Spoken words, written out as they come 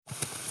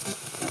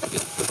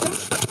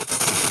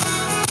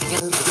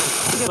Welcome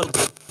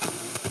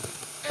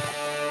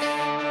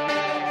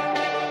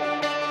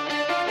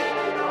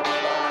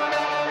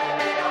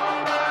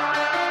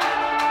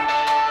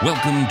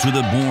to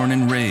the Born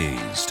and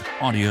Raised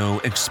audio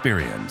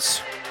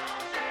experience,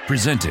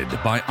 presented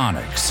by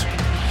Onyx.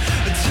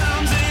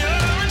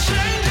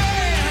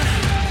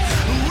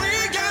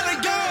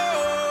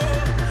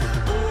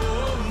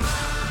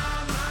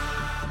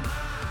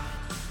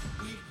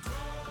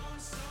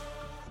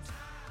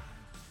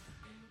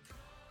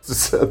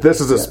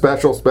 This is a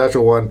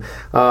special one.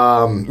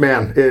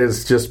 Man, it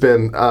has just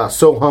been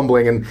so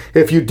humbling. And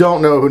if you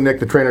don't know who Nick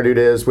the Trainer Dude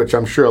is, which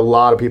I'm sure a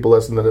lot of people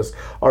listening to this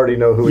already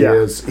know who he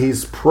is,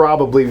 he's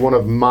probably one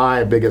of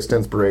my biggest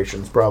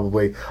inspirations,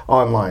 probably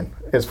online,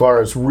 as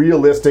far as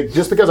realistic,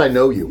 just because I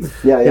know you.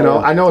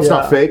 I know it's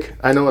not fake.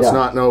 I know it's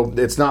not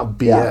it's not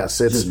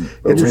BS. It's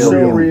you're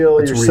so real.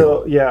 It's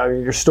real.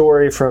 real. Your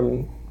story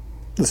from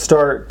the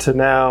start to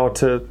now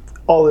to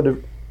all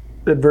the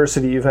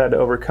adversity you've had to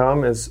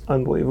overcome is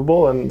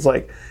unbelievable, and it's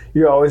like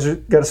you always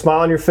got a smile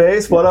on your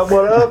face. What up?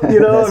 You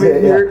know,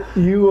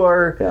 you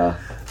are.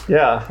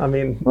 I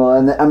mean, well,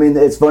 and I mean,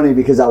 it's funny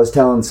because I was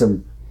telling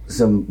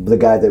the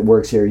guy that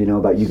works here,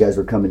 about you guys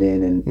were coming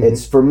in, and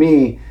it's, for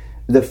me,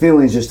 the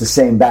feeling is just the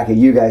same back at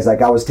you guys.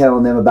 Like I was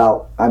telling them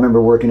about, I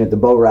remember working at the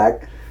Bow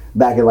Rack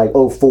back in like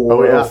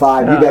 04,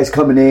 05, you guys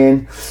coming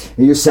in,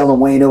 and you're selling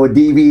Wayno a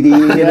DVD,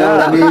 you know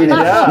what I mean?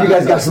 And you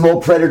guys got some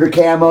old Predator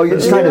camo. You're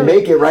just trying to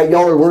make it, right?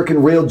 Y'all are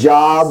working real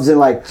jobs,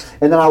 and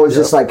then I was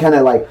just kind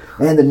of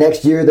and the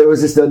next year there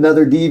was just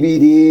another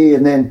DVD,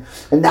 and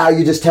now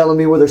you're just telling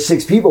me where there's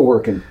 6 people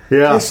working.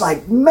 Yeah, it's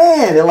like,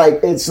 man,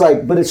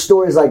 but it's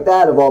stories like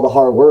that of all the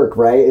hard work,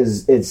 right?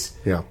 It's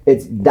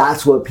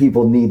that's what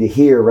people need to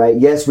hear, right?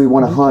 Yes, we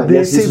want to hunt. They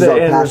yes, see the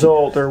end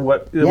result or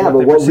what. But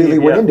what really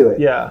went into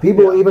it? Yeah,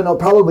 people, even though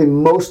probably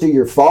most of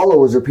your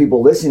followers or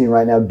people listening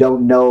right now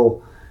don't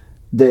know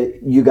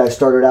that you guys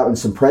started out in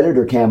some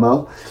Predator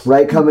camo,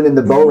 right? Coming in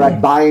the bow rack,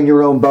 buying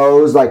your own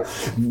bows,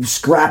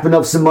 scrapping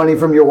up some money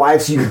from your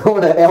wife so you go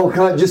on an elk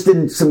hunt just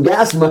in some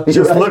gas money.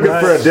 Just looking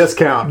for a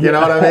discount, you know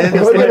what I mean?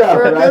 Just looking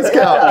for a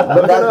discount.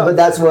 But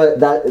that's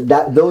what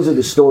those are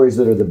the stories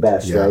that are the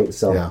best, right?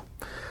 So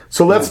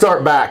let's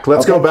start back.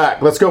 Let's go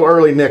back. Let's go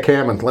early Nick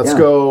Hammond. Let's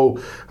go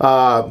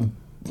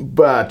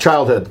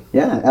childhood.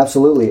 Yeah,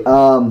 absolutely.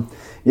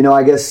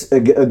 I guess a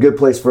good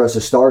place for us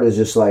to start is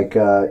just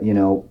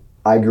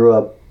I grew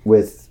up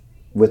with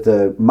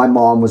my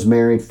mom was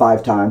married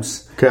 5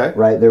 times. Okay.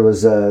 Right. There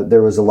was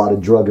a lot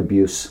of drug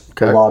abuse.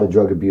 Okay. A lot of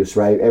drug abuse.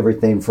 Right.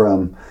 Everything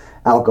from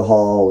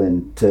alcohol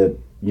and to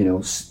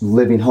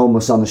living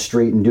homeless on the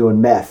street and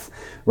doing meth.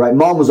 Right.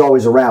 Mom was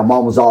always around.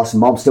 Mom was awesome.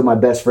 Mom's still my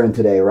best friend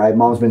today. Right.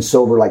 Mom's been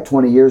sober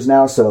 20 years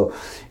now. So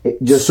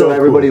so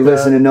everybody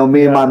listening know,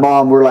 me and my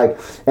mom, we're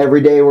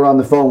every day we're on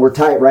the phone. We're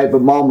tight. Right.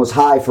 But Mom was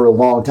high for a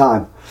long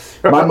time.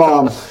 My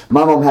mom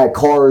had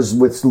cars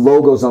with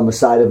logos on the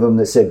side of them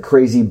that said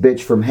 "Crazy Bitch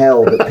from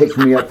Hell" that picked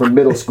me up from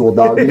middle school,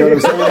 dog. You know what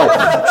I'm saying?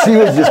 She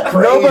was just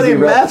crazy. Nobody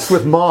messed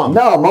with Mom.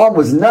 No, Mom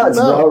was nuts,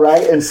 bro.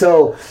 Right? And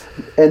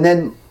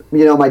then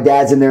my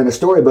dad's in there in the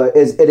story, but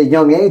at a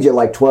young age,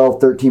 at 12,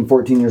 13,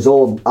 14 years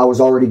old, I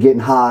was already getting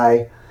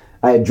high.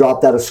 I had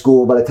dropped out of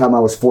school by the time I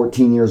was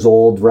 14 years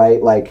old. Right?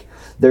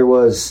 There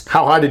was.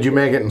 How high did you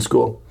make it in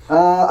school?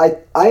 I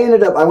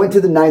went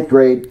to the 9th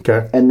grade.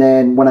 Okay. And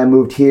then when I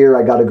moved here,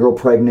 I got a girl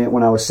pregnant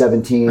when I was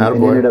 17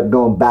 and ended up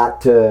going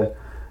back to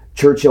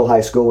Churchill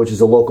High School, which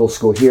is a local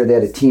school here. They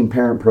had a teen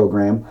parent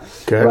program.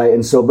 Okay. Right.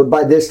 And so, but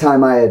by this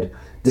time I had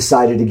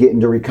decided to get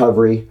into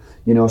recovery,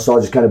 so I'll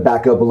just kind of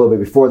back up a little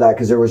bit before that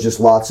because there was just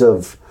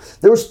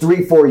there was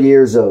 3-4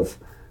 years of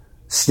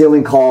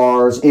stealing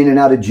cars, in and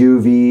out of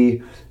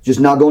juvie, just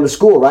not going to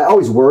school, right? I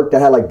always worked. I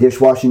had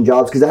dishwashing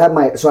jobs because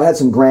I had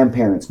some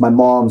grandparents, my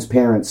mom's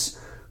parents,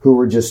 who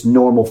were just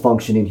normal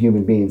functioning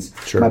human beings.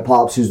 Sure. My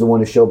pops, who's the one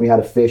who showed me how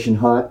to fish and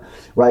hunt,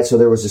 right? So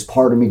there was this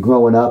part of me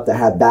growing up that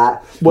had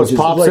that. Was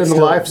Pops in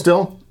life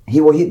still?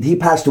 He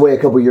passed away a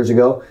couple years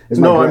ago.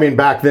 I mean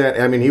back then.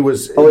 I mean he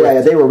was. Oh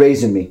yeah, they were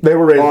raising me. They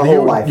were raising our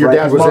whole life. Your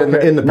dad was in the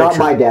picture. Not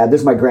my dad.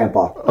 This is my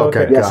grandpa.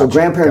 Okay. Yeah. So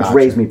grandparents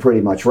raised me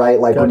pretty much, right?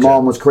 When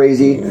Mom was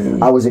crazy,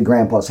 I was at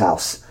Grandpa's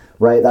house,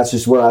 right? That's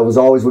just where I was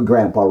always with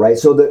Grandpa, right?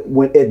 So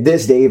at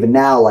this day, even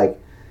now,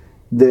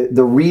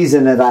 the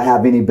reason that I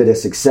have any bit of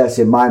success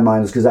in my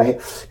mind is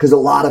because a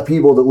lot of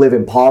people that live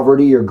in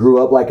poverty or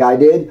grew up like I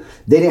did,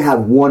 they didn't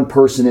have one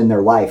person in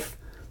their life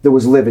that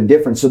was living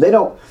different. So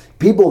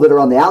people that are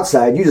on the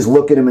outside, you just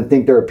look at them and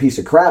think they're a piece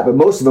of crap, but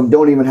most of them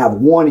don't even have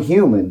one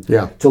human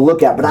to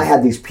look at. But I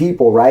had these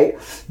people, right?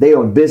 They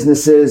owned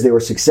businesses, they were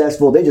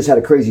successful, they just had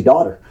a crazy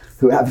daughter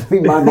who happened to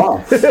be my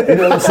mom. You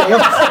know what I'm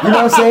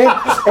saying?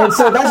 And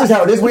so that's just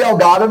how it is. We all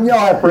got them. Y'all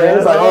have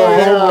friends.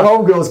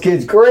 Homegirl's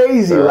kid's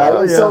crazy,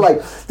 right? So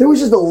there was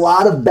just a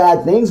lot of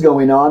bad things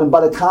going on. And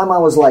by the time I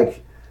was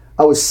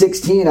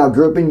 16, I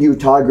grew up in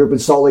Utah. I grew up in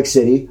Salt Lake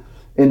City.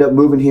 Ended up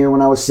moving here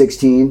when I was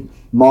 16.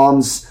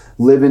 Mom's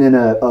living in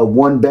a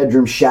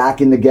 1-bedroom shack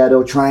in the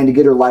ghetto, trying to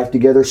get her life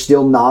together,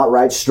 still not,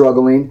 right?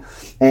 Struggling.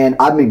 And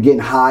I've been getting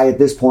high at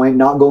this point,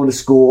 not going to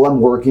school.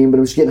 I'm working, but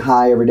I'm just getting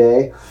high every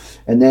day.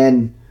 And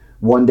then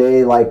one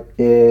day, like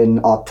in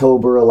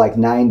October of like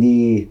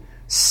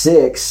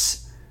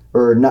 96,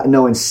 in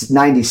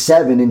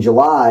 97 in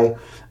July,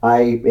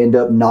 I end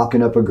up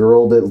knocking up a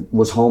girl that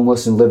was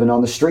homeless and living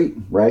on the street,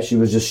 right? She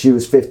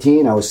was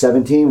 15, I was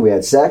 17, we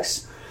had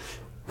sex.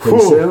 Pretty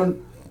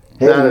soon.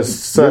 Hey, that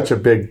is such a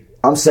big...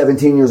 I'm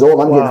 17 years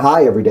old, I'm getting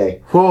high every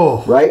day.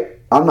 Right?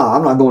 I'm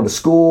not going to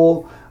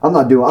school.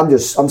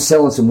 I'm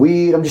selling some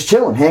weed. I'm just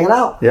chilling, hanging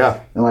out.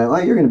 Yeah. I'm like,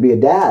 well, you're going to be a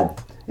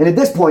dad. And at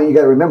this point, you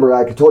got to remember,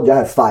 like I told you, I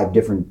had 5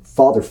 different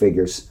father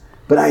figures.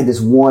 But I had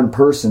this one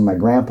person, my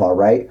grandpa,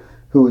 right,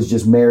 who was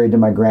just married to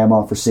my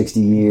grandma for 60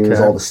 years,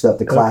 all the stuff,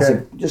 the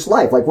classic, just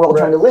life. Like, we're all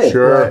trying to live.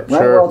 Sure, right?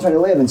 We're all trying to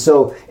live. And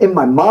so in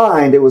my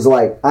mind, it was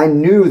like, I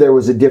knew there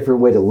was a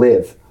different way to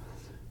live.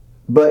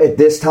 But at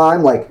this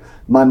time, like,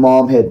 my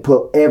mom had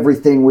put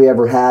everything we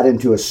ever had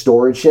into a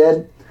storage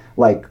shed.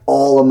 Like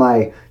all of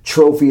my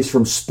trophies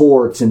from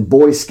sports and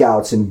Boy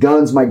Scouts and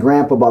guns my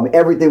grandpa bought me,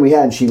 everything we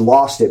had, and she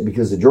lost it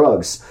because of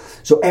drugs.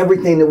 So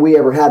everything that we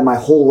ever had my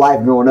whole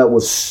life growing up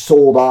was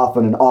sold off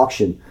in an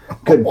auction.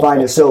 Couldn't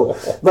find it. So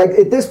like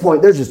at this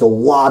point, there's just a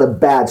lot of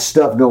bad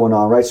stuff going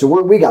on, right? So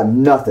we got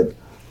nothing.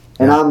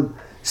 And I'm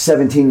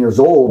 17 years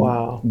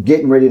old,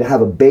 getting ready to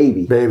have a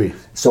baby.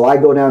 So I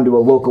go down to a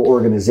local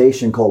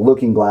organization called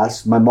Looking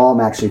Glass. My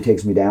mom actually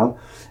takes me down.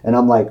 And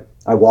I'm like,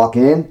 I walk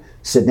in,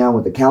 sit down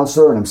with the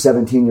counselor, and I'm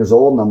 17 years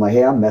old, and I'm like,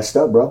 hey, I'm messed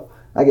up, bro.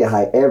 I get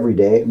high every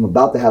day. I'm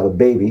about to have a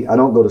baby. I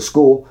don't go to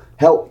school.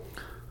 Help.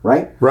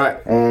 Right?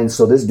 Right. And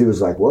so this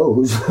dude's like, whoa,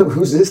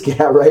 who's this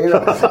cat right here?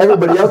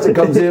 Everybody else that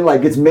comes in,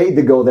 like, gets made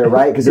to go there,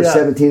 right? Because they're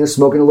 17, they're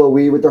smoking a little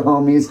weed with their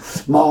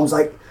homies. Mom's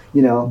like,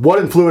 you know. What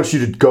influenced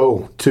you to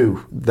go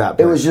to that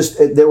place? It was just,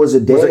 there was a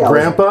day. Was it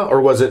grandpa,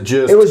 or was it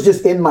just? It was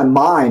just in my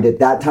mind at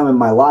that time in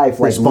my life,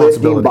 like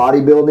lifting,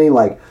 bodybuilding,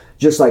 like,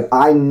 just like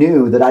I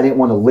knew that I didn't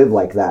want to live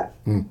like that.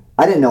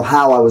 I didn't know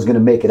how I was going to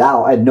make it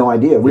out. I had no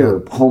idea. We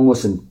were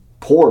homeless and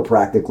poor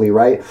practically,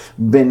 right?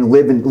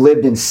 Lived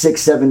in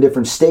 6-7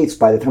 different states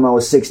by the time I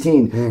was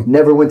 16.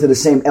 Never went to the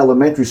same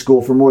elementary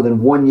school for more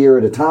than 1 year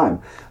at a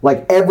time.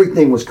 Like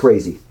everything was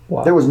crazy.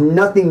 Wow. There was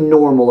nothing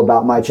normal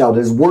about my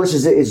childhood. As worse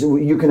as it is,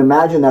 you can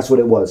imagine, that's what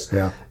it was.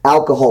 Yeah.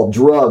 Alcohol,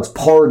 drugs,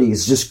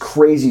 parties, just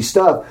crazy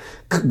stuff.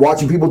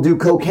 Watching people do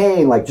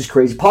cocaine, like just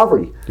crazy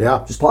poverty.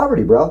 Yeah. Just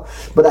poverty, bro.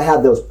 But I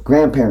had those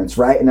grandparents,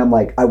 right? And I'm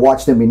like, I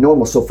watched them be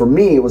normal. So for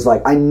me, it was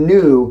like, I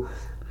knew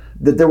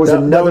that there was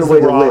another way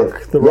to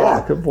live. The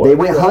rock of what, they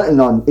went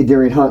hunting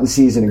during hunting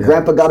season, and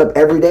Grandpa got up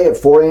every day at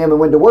 4 a.m. and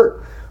went to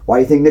work. Why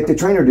do you think Nick the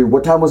Trainer do?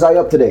 What time was I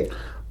up today?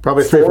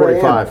 Probably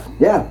 3:45.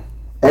 Yeah.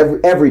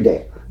 Every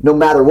day. No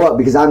matter what,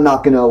 because I'm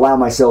not going to allow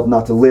myself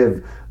not to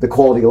live the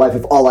quality of life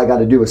if all I got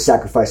to do is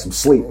sacrifice some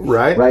sleep.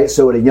 Right.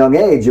 So at a young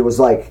age, it was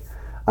like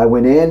I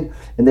went in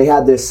and they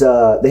had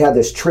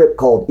this trip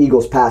called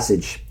Eagles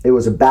Passage. It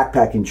was a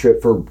backpacking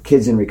trip for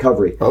kids in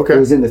recovery. Okay. It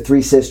was in the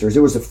Three Sisters.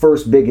 It was the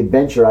first big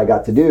adventure I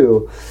got to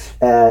do,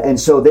 and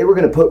so they were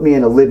going to put me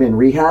in a live-in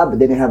rehab, but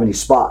they didn't have any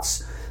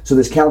spots. So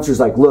this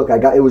counselor's like, look,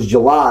 it was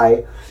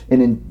July,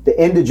 and in the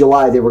end of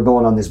July, they were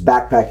going on this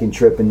backpacking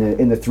trip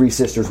in the Three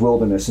Sisters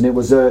Wilderness. And it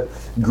was a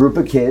group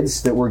of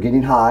kids that were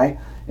getting high,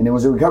 and it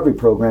was a recovery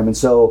program. And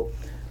so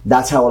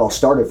that's how it all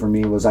started for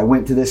me, was I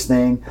went to this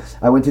thing.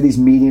 I went to these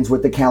meetings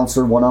with the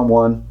counselor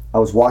one-on-one. I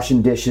was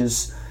washing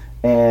dishes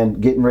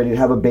and getting ready to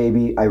have a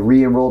baby. I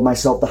re-enrolled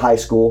myself to high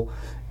school,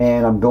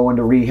 and I'm going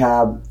to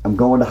rehab. I'm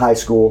going to high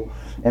school,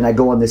 and I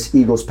go on this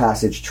Eagles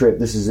Passage trip.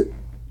 This is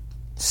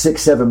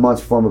 6-7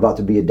 months before I'm about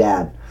to be a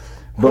dad.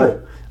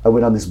 But I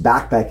went on this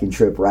backpacking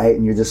trip, right?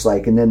 And you're just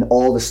like, and then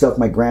all the stuff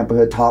my grandpa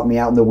had taught me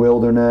out in the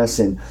wilderness,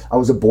 and I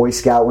was a Boy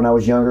Scout when I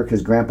was younger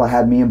because grandpa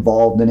had me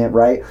involved in it,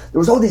 right? There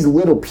was all these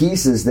little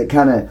pieces that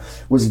kind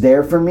of was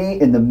there for me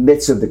in the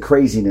midst of the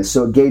craziness.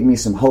 So it gave me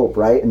some hope,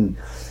 right? And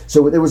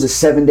so it was a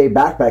 7-day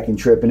backpacking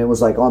trip, and it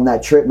was like on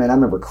that trip, man, I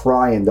remember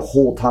crying the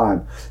whole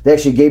time. They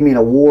actually gave me an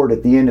award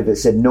at the end of it,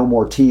 said no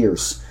more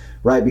tears,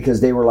 right? Because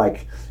they were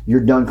like,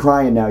 you're done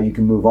crying now, you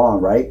can move on,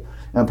 right?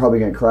 And I'm probably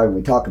going to cry when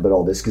we talk about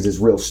all this because it's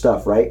real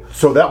stuff, right?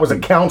 So that was a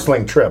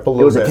counseling trip a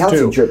little bit, too. It was a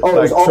counseling trip. Oh,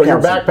 it was all so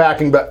counseling. You're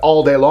backpacking, but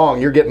all day long,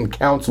 you're getting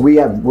counseling.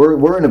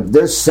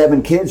 There's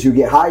 7 kids who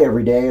get high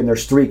every day, and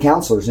there's 3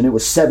 counselors, and it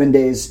was 7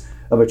 days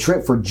of a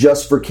trip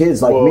just for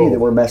kids like me that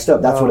were messed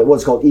up. That's what it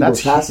was, called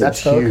Eagles Passage. That's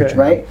huge,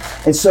 right?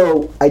 And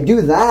so I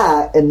do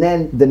that, and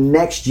then the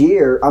next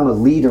year, I'm a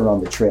leader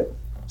on the trip.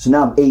 So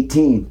now I'm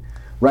 18,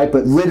 right?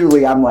 But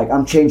literally,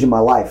 I'm changing my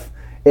life.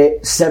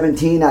 At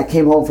 17, I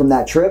came home from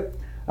that trip.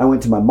 I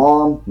went to my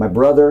mom, my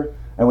brother.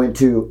 I went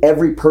to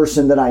every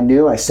person that I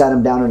knew. I sat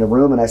them down in a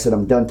room and I said,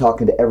 I'm done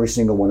talking to every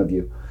single one of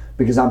you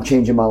because I'm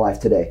changing my life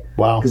today.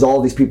 Wow. Because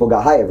all these people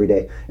got high every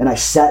day. And I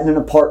sat in an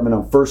apartment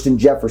on 1st and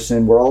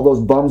Jefferson where all those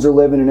bums are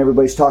living and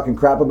everybody's talking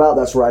crap about.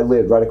 That's where I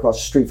lived, right across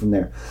the street from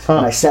there.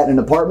 And I sat in an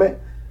apartment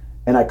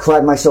and I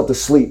cried myself to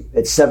sleep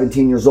at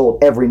 17 years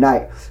old every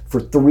night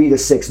for 3 to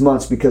 6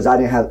 months because I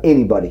didn't have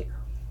anybody.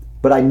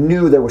 But I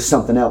knew there was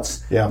something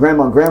else. Yeah.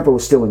 Grandma and Grandpa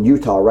was still in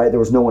Utah, right?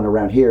 There was no one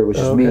around here. It was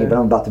just me, but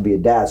I'm about to be a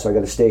dad, so I got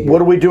to stay here.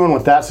 What are we doing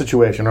with that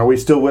situation? Are we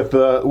still with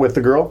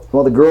the girl?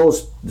 Well, the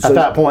girls... At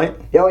that point?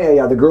 Oh,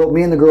 yeah.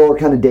 Me and the girl were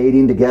kind of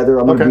dating together.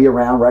 I'm going to be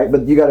around, right?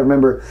 But you got to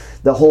remember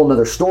the whole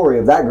other story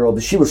of that girl.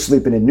 She was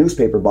sleeping in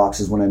newspaper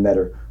boxes when I met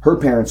her. Her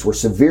parents were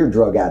severe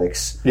drug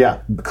addicts. Yeah.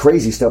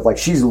 Crazy stuff. Like,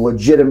 she's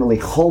legitimately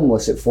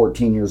homeless at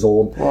 14 years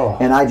old. Whoa.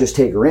 And I just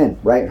take her in,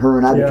 right? Her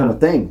and I become a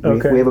thing.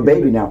 We have a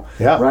baby now,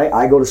 right?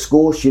 I go to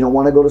school. She don't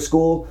want to go to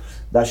school.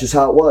 That's just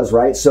how it was,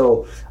 right?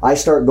 So I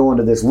start going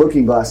to this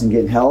Looking Glass and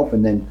getting help.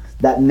 And then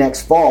that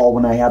next fall,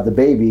 when I have the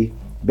baby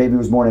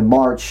was born in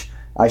March,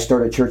 I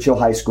start at Churchill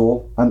High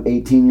School. I'm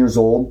 18 years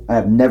old. I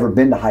have never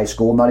been to high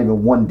school, not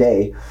even one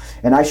day.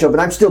 And I show up,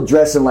 and I'm still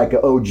dressing like an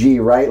OG,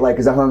 right? Like,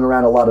 because I hung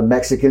around a lot of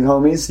Mexican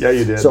homies. Yeah,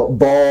 you did. So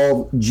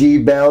bald,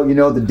 G-belt,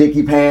 the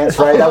Dickie pants,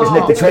 right? That was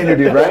Nick the Trainer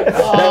dude, right?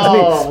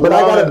 That's me. But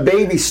I got a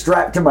baby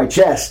strapped to my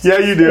chest. Yeah,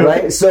 you do.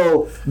 Right?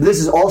 So this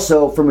is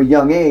also, from a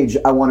young age,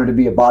 I wanted to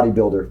be a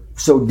bodybuilder.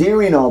 So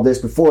during all this,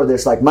 before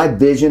this, like, my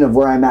vision of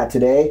where I'm at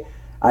today,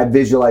 I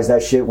visualized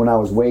that shit when I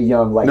was way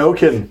young. Like, no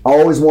kidding. I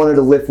always wanted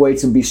to lift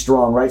weights and be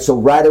strong, right? So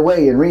right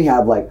away in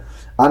rehab, like,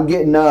 I'm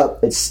getting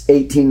up at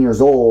 18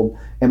 years old,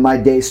 and my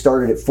day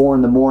started at 4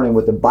 in the morning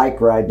with a bike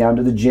ride down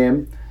to the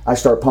gym. I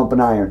start pumping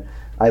iron.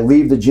 I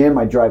leave the gym.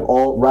 I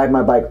ride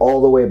my bike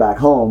all the way back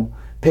home,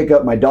 pick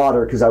up my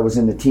daughter because I was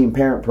in the teen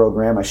parent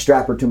program. I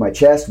strap her to my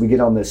chest. We get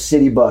on the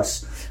city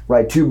bus,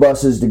 ride 2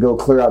 buses to go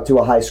clear out to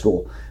a high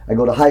school. I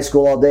go to high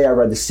school all day. I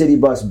ride the city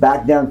bus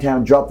back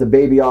downtown, drop the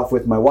baby off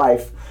with my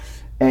wife.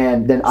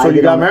 And then So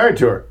you got married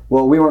to her?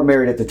 Well, we weren't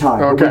married at the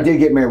time. Okay. But we did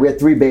get married. We had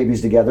 3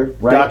 babies together,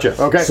 right?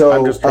 Gotcha. Okay. So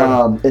I'm just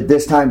trying at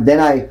this time, then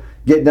I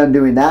get done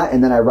doing that,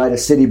 and then I ride a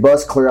city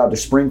bus, clear out to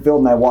Springfield,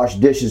 and I wash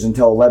dishes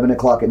until 11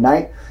 o'clock at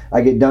night. I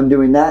get done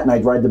doing that, and I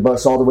ride the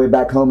bus all the way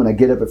back home, and I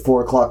get up at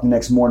 4 o'clock the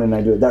next morning, and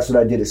I do it. That's what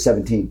I did at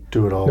 17.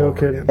 Do it all No over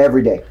kidding. again.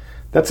 Every day.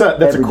 That's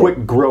a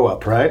quick grow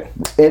up, right?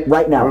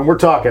 Right now. I mean, we're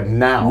talking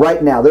now.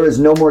 Right now. There is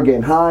no more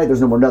getting high.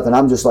 There's no more nothing.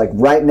 I'm just like,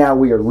 right now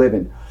we are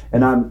living.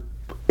 And I'm...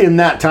 In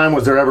that time,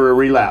 was there ever a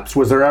relapse?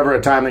 Was there ever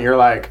a time that you're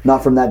like...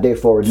 Not from that day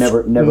forward.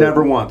 Never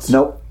once?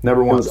 Nope.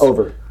 Never once? It was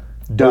over.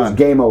 Done. It was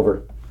game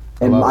over.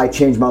 And I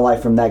changed my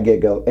life from that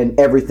get-go. And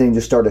everything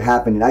just started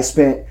happening. I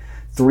spent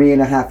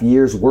 3.5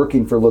 years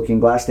working for Looking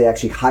Glass. They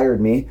actually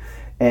hired me.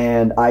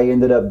 And I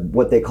ended up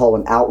what they call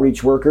an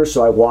outreach worker.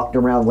 So I walked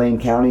around Lane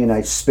County and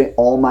I spent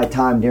all my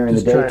time during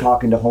the day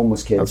talking to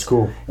homeless kids. That's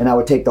cool. And I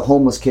would take the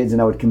homeless kids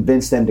and I would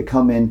convince them to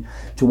come in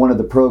to one of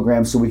the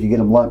programs so we could get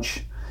them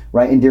lunch.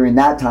 Right, and during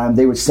that time,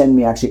 they would send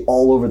me actually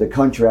all over the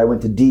country. I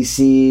went to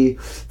D.C.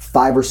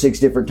 5 or 6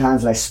 different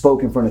times, and I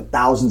spoke in front of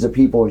thousands of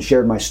people and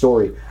shared my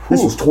story.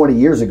 This was 20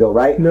 years ago,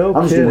 right? No,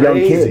 I'm just a young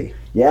kid.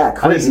 Yeah,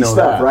 crazy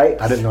stuff, right?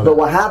 I didn't know But that.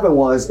 what happened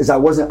was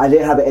I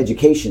didn't have an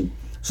education.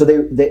 So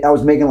I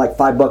was making like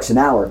 $5 an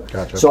hour.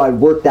 Gotcha. So I'd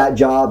work that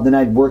job, then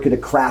I'd work at a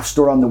craft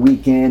store on the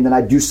weekend, then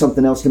I'd do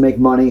something else to make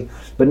money.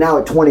 But now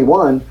at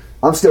 21,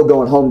 I'm still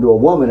going home to a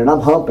woman and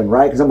I'm humping,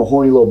 right? Because I'm a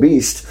horny little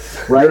beast,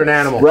 right? You're an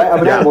animal. Right? I'm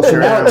an animal. So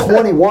You're now an at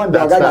animal. 21,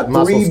 dog, That's I that got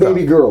muscle 3 stuff.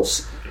 baby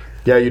girls.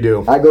 Yeah, you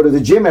do. I go to the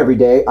gym every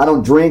day. I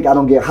don't drink. I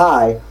don't get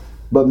high.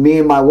 But me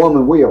and my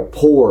woman, we are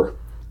poor.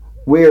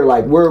 We're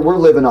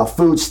living off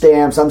food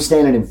stamps. I'm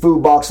standing in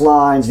food box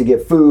lines to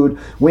get food.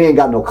 We ain't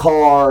got no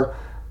car.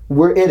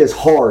 It is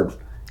hard.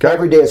 Okay.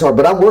 Every day is hard.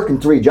 But I'm working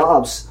 3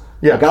 jobs.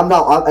 Yeah. Like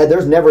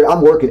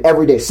I'm working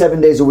every day, 7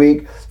 days a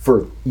week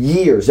for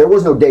years. There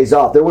was no days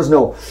off. There was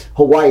no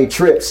Hawaii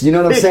trips. You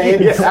know what I'm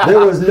saying? Yeah. There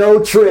was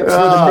no trips for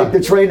the Nick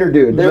the Trainer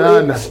dude.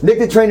 None. Nick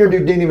the Trainer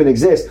dude didn't even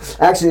exist.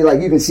 Actually, like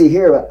you can see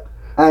here,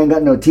 I ain't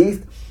got no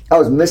teeth. I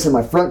was missing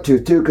my front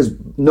tooth too because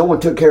no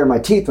one took care of my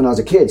teeth when I was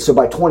a kid. So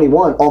by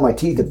 21, all my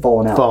teeth had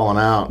fallen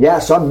out. Yeah,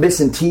 so I'm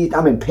missing teeth.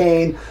 I'm in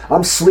pain.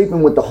 I'm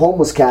sleeping with the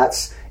homeless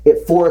cats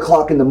at 4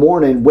 o'clock in the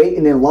morning,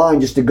 waiting in line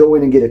just to go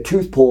in and get a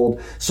tooth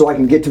pulled so I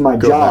can get to my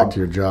job. Go back to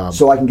your job.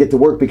 So I can get to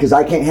work because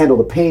I can't handle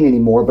the pain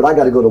anymore, but I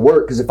got to go to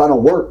work because if I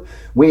don't work,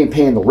 we ain't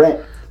paying the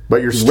rent. But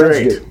you're Rent's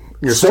straight. due.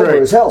 You're sober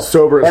straight. as hell.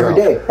 Sober as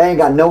every hell. day. I ain't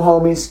got no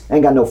homies. I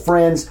ain't got no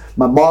friends.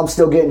 My mom's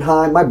still getting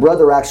high. My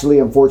brother actually,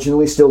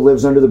 unfortunately, still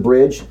lives under the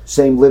bridge.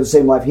 Same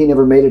life. He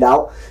never made it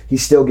out.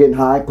 He's still getting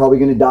high. Probably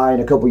going to die in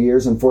a couple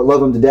years. And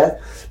love him to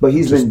death. But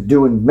he's been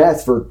doing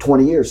meth for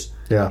 20 years.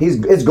 Yeah.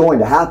 It's going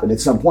to happen at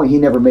some point. He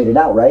never made it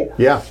out, right?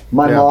 Yeah.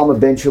 My mom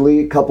eventually,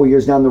 a couple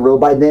years down the road,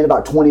 by then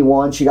about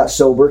 21, she got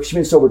sober. She's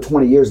been sober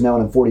 20 years now,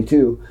 and I'm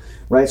 42,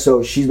 right?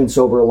 So she's been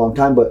sober a long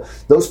time. But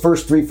those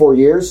first 3-4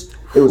 years,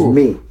 it was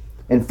me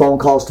and phone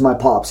calls to my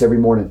pops every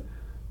morning.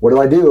 What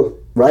do I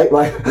do? Right?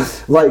 Like,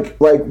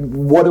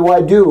 what do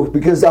I do?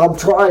 Because I'm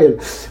trying,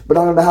 but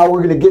I don't know how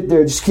we're going to get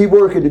there. Just keep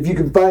working. If you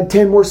can find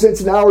 10 more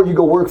cents an hour, you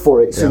go work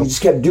for it. So you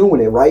just kept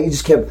doing it, right? You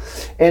just kept,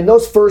 and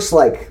those first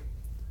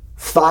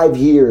 5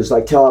 years,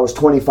 till I was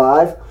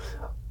 25,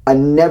 I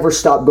never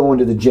stopped going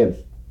to the gym.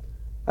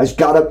 I just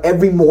got up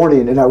every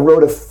morning and I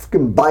rode a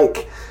fucking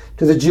bike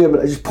to the gym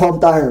and I just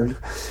pumped iron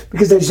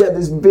because I just had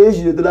this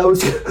vision that I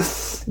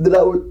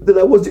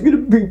wasn't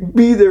going to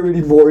be there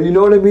anymore. You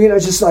know what I mean? I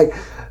was just like,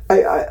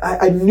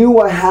 I knew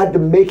I had to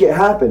make it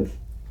happen.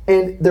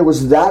 And there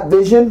was that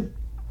vision,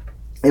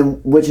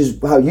 and which is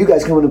how you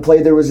guys come into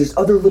play. There was this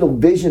other little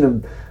vision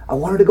of I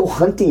wanted to go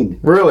hunting.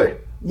 Really?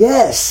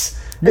 Yes.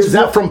 Is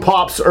that from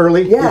Pops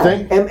early, yeah.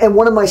 you think? And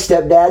one of my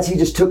stepdads, he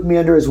just took me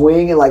under his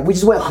wing and like we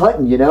just went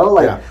hunting, you know?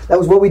 Like that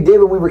was what we did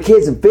when we were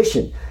kids and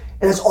fishing.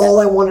 And that's all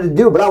I wanted to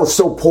do. But I was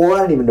so poor, I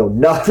didn't even know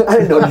nothing. I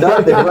didn't know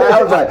nothing. Right?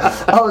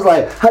 I was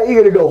like, how are you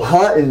gonna go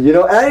hunting? You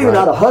know, and I didn't even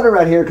know how to hunt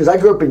around here because I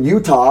grew up in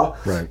Utah.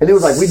 Right. And it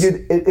was like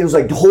it was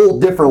like a whole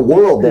different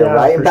world there,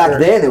 right? And back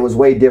then it was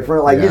way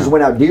different. Like you just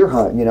went out deer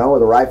hunting, you know,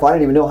 with a rifle. I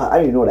didn't even know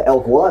what an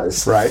elk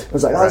was. Right. I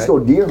was like, let's go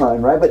deer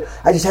hunting, right? But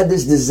I just had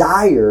this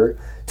desire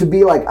to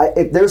be like,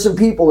 if there's some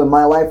people in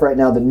my life right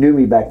now that knew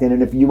me back then,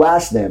 and if you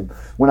asked them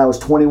when I was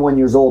 21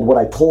 years old, what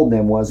I told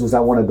them was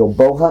I want to go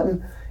bow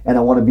hunting and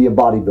I want to be a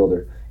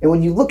bodybuilder. And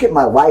when you look at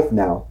my life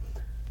now,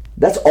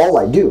 that's all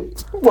I do.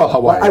 Well,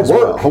 Hawaii I as work.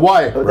 well.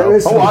 Hawaii, bro.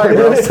 Hawaii,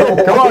 bro.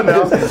 Come on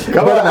now.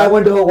 I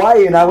went to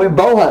Hawaii and I went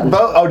bow hunting.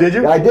 Oh, did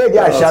you? I did,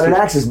 yeah. I shot an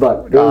axis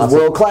buck. It was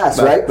world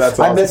class, right? That's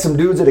awesome. I met some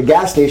dudes at a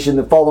gas station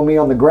that follow me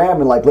on the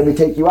gram and like, let me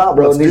take you out,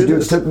 bro. And these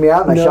dudes took me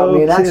out and I shot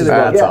me an axis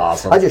buck. That's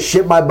awesome. I just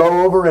shipped my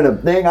bow over in a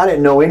thing. I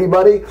didn't know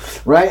anybody,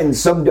 right? And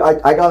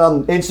I got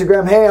on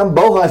Instagram, hey, I'm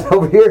bow hunting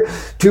over here.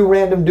 2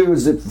 random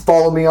dudes that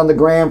follow me on the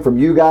gram from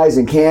you guys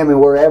and Cam and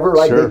wherever,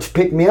 right? Sure. They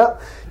picked me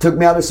up. Took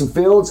me out to some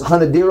fields,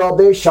 hunted deer all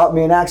day, shot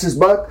me an axis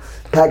buck,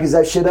 packaged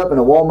that shit up in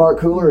a Walmart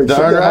cooler, and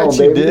darn right,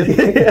 you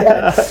did.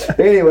 Yeah.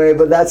 Anyway,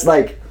 but that's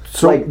like,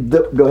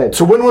 go ahead.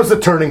 So when was the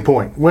turning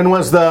point? When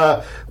was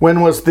the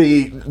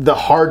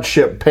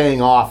hardship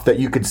paying off that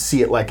you could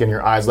see it like in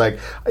your eyes? Like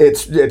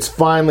it's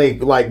finally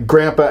like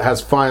Grandpa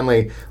has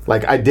finally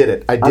like I did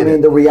it. I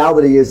mean, the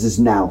reality is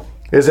now.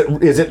 Is it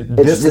it's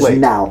this just late?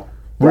 Now?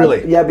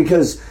 Really? Yeah,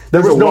 because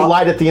there was no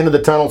light at the end of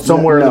the tunnel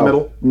somewhere in the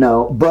middle?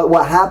 No, but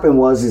what happened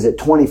was at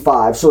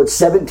 25, so at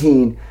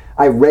 17,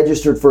 I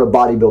registered for a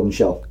bodybuilding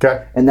show.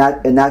 Okay.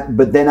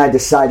 But then I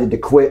decided to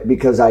quit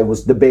because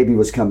the baby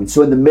was coming.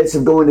 So in the midst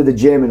of going to the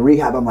gym and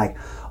rehab, I'm like,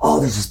 oh,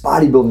 there's this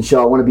bodybuilding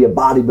show. I want to be a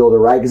bodybuilder,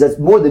 right? Because that's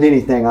more than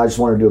anything, I just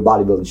wanted to do a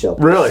bodybuilding show.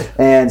 Really?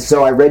 And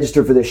so I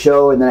registered for the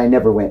show, and then I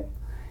never went.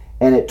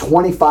 And at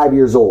 25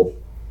 years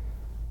old,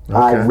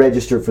 I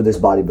registered for this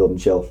bodybuilding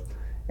show.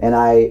 And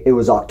it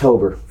was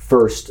October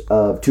 1st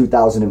of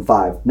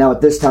 2005. Now at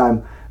this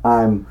time,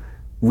 I'm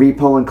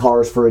repoing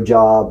cars for a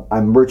job,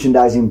 I'm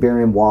merchandising beer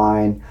and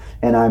wine,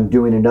 and I'm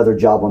doing another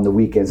job on the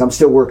weekends. I'm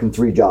still working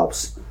 3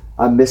 jobs.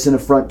 I'm missing a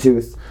front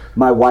tooth.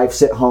 My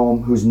wife's at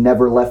home, who's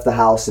never left the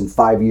house in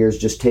 5 years,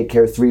 just take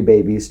care of 3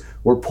 babies.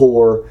 We're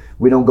poor.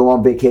 We don't go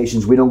on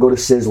vacations. We don't go to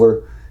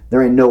Sizzler.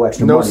 There ain't no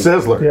extra money. No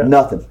Sizzler. Yeah.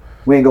 Nothing.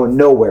 We ain't going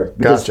nowhere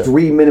because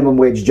 3 minimum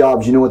wage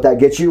jobs, you know what that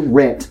gets you?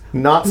 Rent.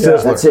 Not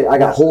Sizzler. That's it. I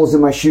got holes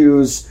in my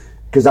shoes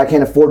because I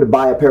can't afford to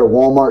buy a pair of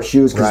Walmart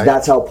shoes because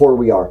that's how poor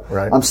we are.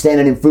 Right. I'm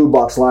standing in food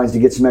box lines to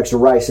get some extra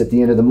rice at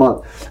the end of the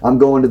month. I'm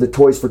going to the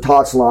Toys for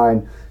Tots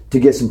line to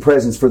get some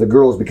presents for the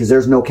girls because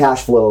there's no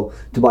cash flow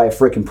to buy a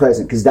freaking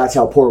present because that's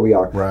how poor we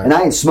are. Right. And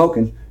I ain't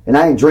smoking and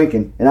I ain't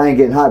drinking and I ain't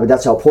getting high, but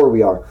that's how poor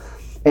we are.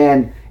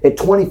 And at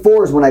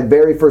 24 is when I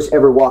very first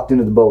ever walked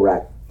into the bow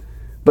rack.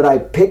 But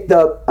I've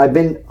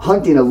been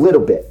hunting a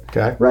little bit,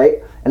 right?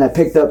 And I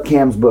picked up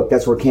Cam's book.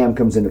 That's where Cam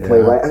comes into play,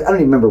 right? I don't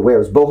even remember where. It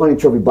was Bow Hunting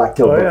Trophy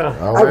Blacktail book.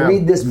 Yeah. I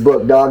read this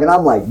book, dog, and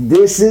I'm like,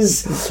 this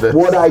is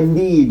what I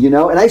need, you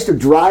know? And I used to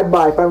drive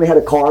by. I finally had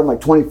a car. I'm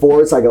like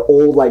 24. It's like an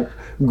old, like,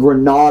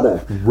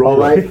 Granada,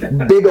 right?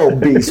 Big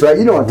old beast, right?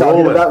 You know what I'm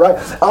talking about, right?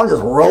 I'm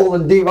just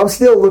rolling deep. I'm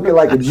still looking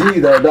like a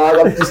G, though,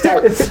 dog. I'm just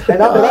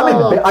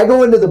I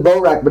go into the bow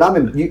rack, but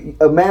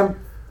a man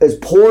as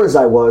poor as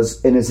I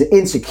was and as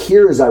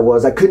insecure as I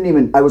was, I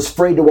was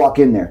afraid to walk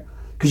in there.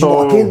 Because you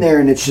walk in there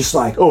and it's just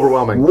like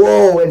overwhelming.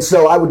 Whoa! And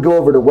so I would go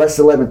over to West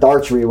 11th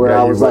Archery where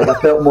I was like, I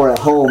felt more at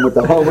home with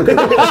the home. You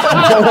know what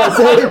I'm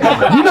saying?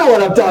 You know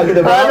what I'm talking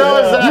about.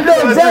 I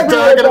know exactly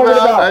what you're talking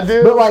about. I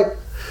do. But like,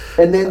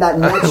 and then that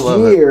next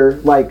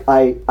year, like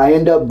I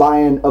end up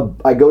buying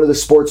I go to the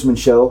Sportsman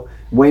show.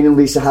 Wayne and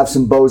Lisa have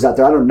some bows out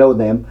there. I don't know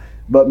them,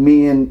 but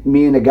me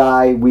and a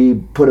guy, we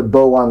put a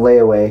bow on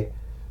layaway.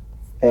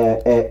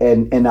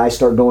 And I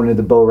start going to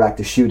the bow rack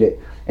to shoot it.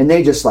 And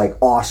they just like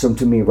awesome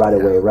to me right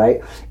away,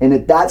 right? And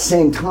at that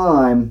same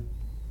time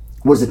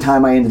was the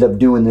time I ended up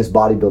doing this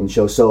bodybuilding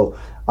show. So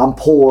I'm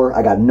poor,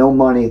 I got no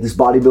money. This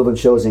bodybuilding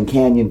show is in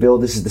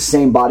Canyonville. This is the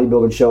same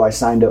bodybuilding show I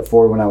signed up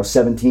for when I was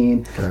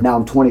 17. Now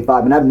I'm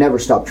 25, and I've never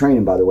stopped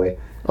training, by the way.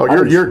 Oh,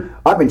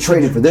 I've been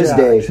training for this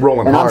day,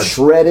 rolling and hard. I'm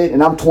shredded,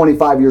 and I'm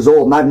 25 years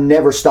old, and I've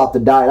never stopped the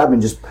diet.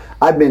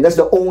 That's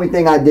the only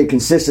thing I did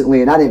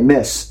consistently, and I didn't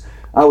miss.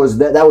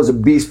 that was a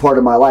beast part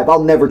of my life.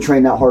 I'll never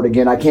train that hard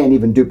again. I can't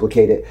even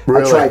duplicate it.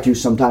 Really? I try to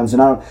sometimes,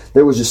 and I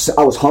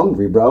was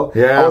hungry, bro.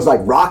 Yeah. I was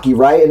like Rocky,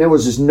 right? And there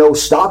was just no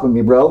stopping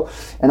me, bro.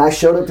 And I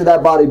showed up to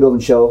that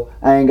bodybuilding show.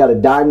 I ain't got a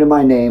dime to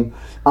my name.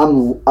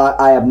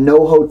 I have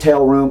no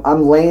hotel room.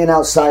 I'm laying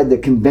outside the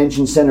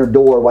convention center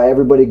door while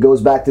everybody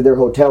goes back to their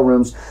hotel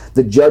rooms.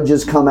 The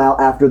judges come out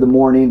after the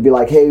morning and be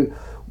like, hey,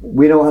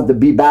 we don't have to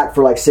be back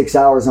for like 6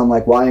 hours. I'm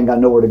like, well, I ain't got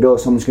nowhere to go,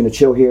 so I'm just going to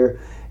chill here.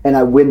 And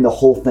I win the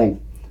whole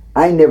thing.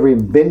 I ain't never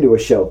even been to a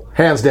show.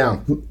 Hands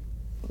down.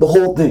 The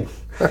whole thing.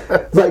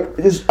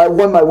 I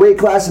won my weight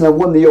class and I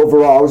won the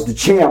overall. I was the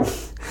champ.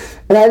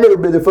 And I never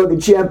been the fucking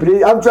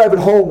champion. I'm driving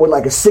home with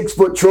like a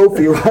 6-foot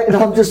trophy, right? And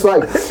I'm just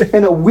like,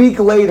 and a week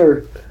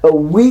later,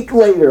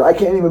 I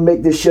can't even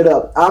make this shit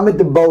up. I'm at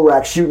the bow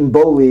rack shooting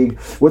bow league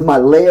with my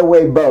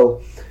layaway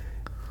bow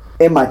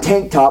in my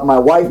tank top, my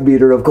wife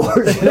beater, of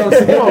course. You know what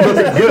I'm saying?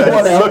 Looking good.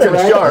 Looking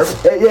sharp.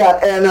 Yeah,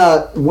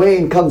 and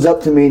Wayne comes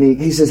up to me and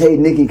he says, hey,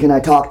 Nicky, can I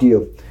talk to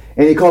you?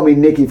 And he called me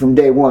Nicky from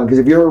day one, because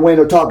if you heard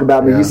Wayne talk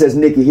about me, he says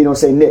Nicky, he don't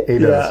say Nick. He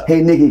does.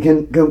 Hey, Nicky,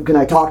 can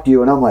I talk to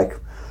you? And I'm like,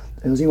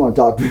 does he want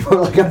to talk to me?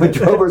 Like I'm a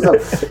drove or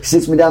something. He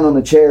sits me down on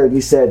the chair and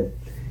he said,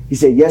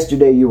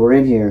 yesterday you were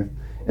in here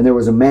and there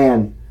was a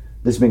man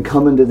that's been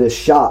coming to this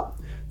shop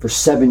for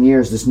 7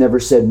 years that's never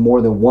said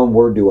more than one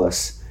word to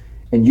us.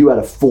 And you had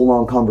a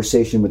full-on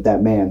conversation with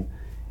that man.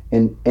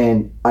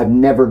 And I've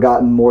never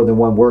gotten more than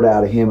one word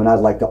out of him, and I'd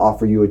like to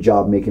offer you a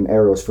job making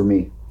arrows for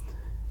me.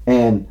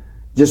 And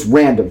just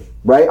random,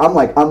 right?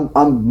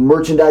 I'm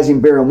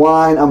merchandising beer and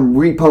wine. I'm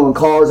repoing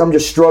cars. I'm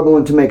just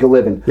struggling to make a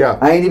living. Yeah.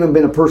 I ain't even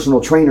been a personal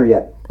trainer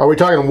yet. Are we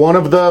talking one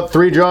of the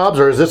 3 jobs,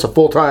 or is this a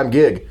full-time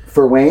gig?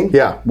 For Wayne?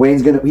 Yeah.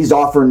 He's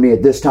offering me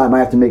at this time. I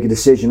have to make a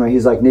decision, right?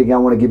 He's like, Nick, I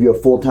want to give you a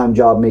full-time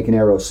job making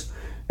arrows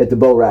at the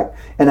bow rack.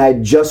 And I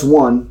had just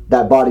won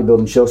that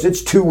bodybuilding show. So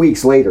it's 2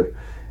 weeks later.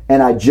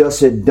 And I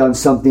just had done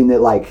something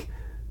that like,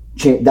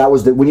 that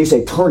was when you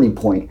say turning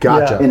point.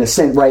 Gotcha. In a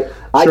sense, right?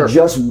 I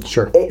just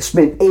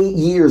spent 8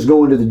 years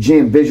going to the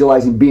gym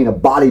visualizing being a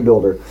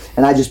bodybuilder,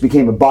 and I just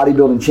became a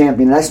bodybuilding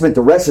champion, and I spent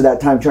the rest of that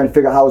time trying to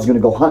figure out how I was going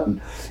to go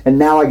hunting, and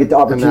now I get the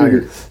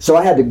opportunity. So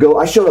I had to go.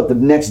 I showed up the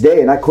next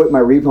day and I quit my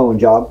repoing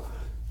job,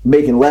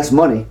 making less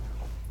money,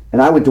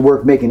 and I went to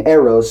work making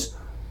arrows,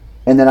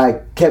 and then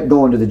I kept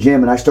going to the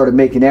gym and I started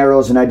making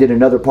arrows, and I did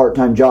another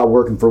part-time job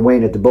working for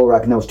Wayne at the bow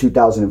rack, and that was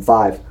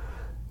 2005.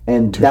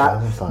 And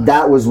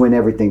that was when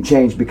everything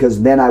changed,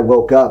 because then I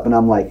woke up and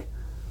I'm like,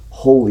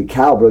 holy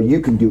cow, bro, you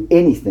can do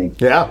anything.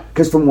 Yeah.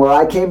 Because from where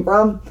I came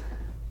from,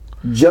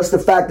 just the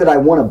fact that I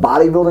won a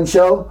bodybuilding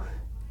show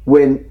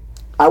when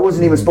I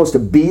wasn't even supposed to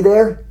be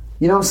there,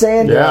 you know what I'm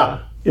saying?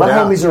 Yeah. My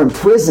homies are in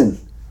prison.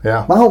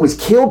 Yeah. My homies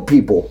killed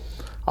people.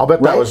 I'll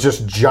bet that was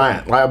just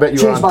giant. I bet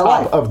you were on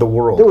top of the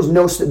world.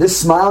 There was this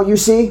smile you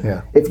see,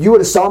 if you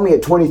would have saw me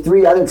at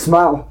 23, I didn't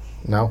smile.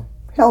 No.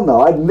 Hell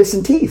no, I'd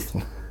missing teeth.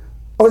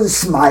 I wasn't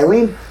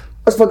smiling.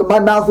 My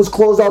mouth was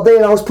closed all day,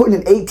 and I was putting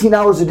in 18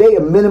 hours a day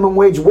of minimum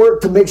wage work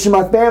to make sure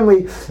my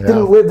family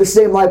didn't live the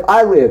same life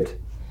I lived.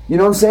 You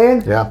know what I'm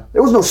saying? Yeah.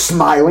 There was no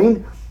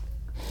smiling.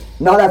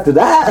 Not after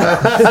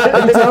that.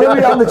 Are you telling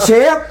me I'm the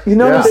champ? You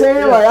know what I'm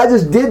saying? Like, I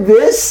just did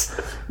this.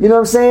 You know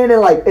what I'm saying?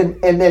 And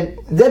and then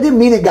that didn't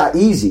mean it got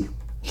easy.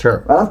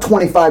 Sure. Right? I'm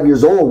 25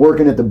 years old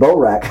working at the bow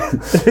rack.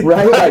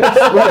 Right? Like,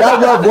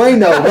 I love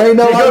Wayno.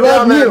 I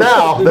love you.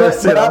 Now.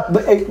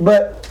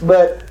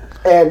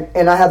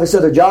 And I have this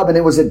other job, and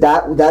it was at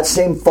that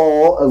same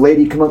fall, a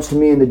lady come up to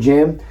me in the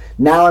gym.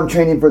 Now I'm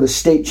training for the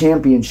state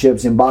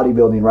championships in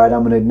bodybuilding, right? I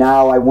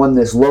won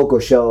this local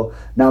show.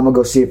 Now I'm gonna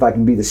go see if I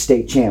can be the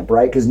state champ,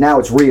 right? Because now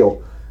it's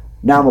real.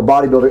 Now I'm a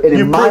bodybuilder, and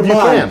in my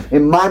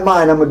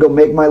mind, I'm gonna go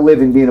make my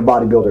living being a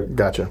bodybuilder.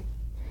 Gotcha.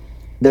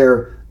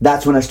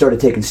 That's when I started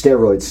taking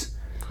steroids.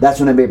 That's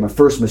when I made my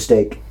first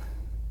mistake.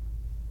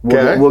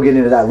 We'll get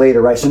into that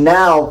later, right? So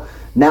now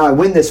I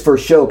win this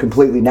first show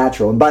completely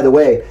natural. And by the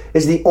way,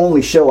 it's the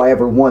only show I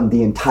ever won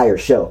the entire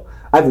show.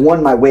 I've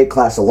won my weight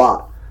class a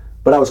lot,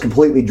 but I was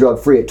completely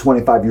drug-free at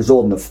 25 years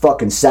old and a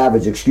fucking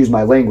savage, excuse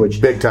my language.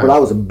 Big time. But I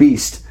was a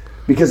beast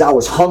because I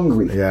was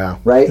hungry. Yeah.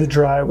 Right? The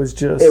drive was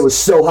just... It was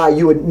so high.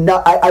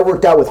 I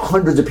worked out with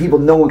hundreds of people.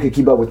 No one could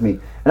keep up with me.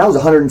 And I was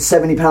a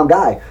 170-pound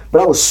guy.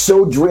 But I was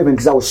so driven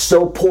because I was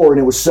so poor and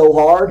it was so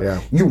hard.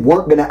 Yeah. You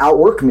weren't going to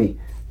outwork me.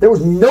 There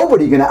was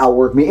nobody going to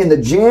outwork me in the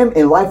gym,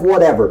 in life,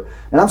 whatever.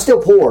 And I'm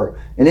still poor,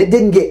 and it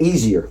didn't get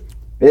easier.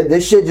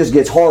 This shit just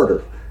gets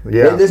harder.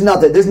 Yeah. This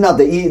is not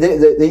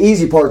the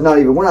easy part.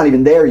 We're not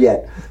even there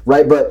yet,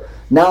 right? But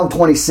now I'm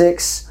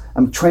 26.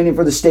 I'm training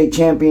for the state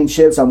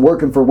championships. I'm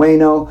working for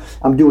Wayno.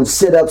 I'm doing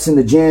sit-ups in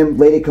the gym.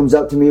 Lady comes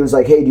up to me and was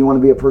like, "Hey, do you want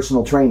to be a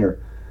personal trainer?"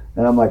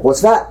 And I'm like,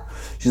 "What's that?"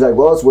 She's like,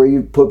 "Well, it's where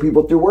you put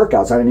people through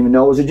workouts." I didn't even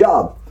know it was a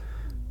job.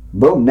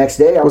 Boom, next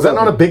day. Was that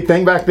not a big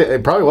thing back then?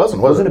 It probably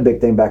wasn't, was it? It wasn't a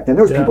big thing back then.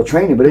 There was people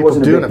training, but it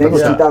wasn't a big thing. It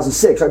was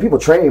 2006. Right? People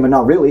training, but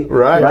not really.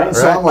 Right.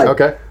 So I'm like,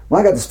 well,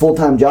 I got this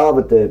full-time job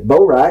at the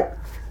bow rack,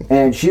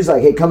 and she's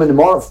like, "Hey, come in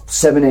tomorrow at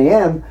 7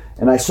 a.m.,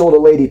 and I sold a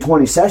lady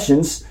 20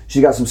 sessions.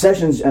 She got some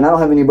sessions, and I don't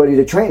have anybody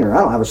to train her.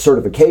 I don't have a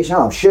certification. I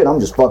don't have shit. I'm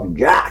just fucking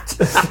jacked.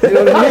 You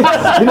know what I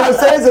mean? You know what I'm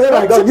saying? So they're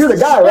like, oh, you're the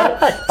guy,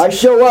 right? I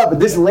show up,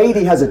 and this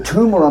lady has a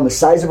tumor on the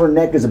size of her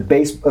neck as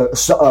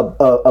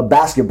a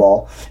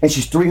basketball, and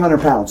she's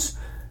 300 pounds.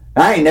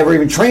 I ain't never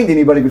even trained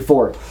anybody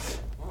before.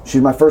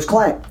 She's my first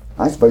client.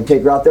 I was about to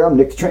take her out there. I'm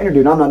Nick the Trainer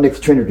Dude. I'm not Nick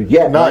the Trainer Dude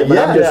yet. Not but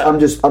yet. I'm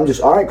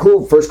just all right,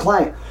 cool, first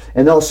client.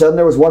 And all of a sudden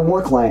there was one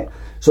more client.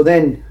 So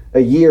then a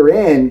year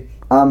in,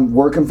 I'm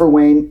working for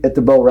Wayne at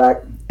the Bow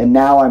Rack, and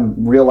now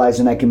I'm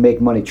realizing I can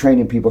make money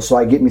training people. So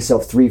I get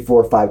myself 3,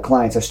 4, 5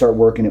 clients. I start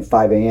working at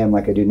 5 a.m.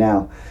 like I do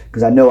now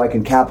because I know I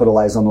can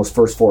capitalize on those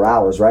first 4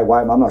 hours, right?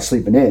 Why I'm not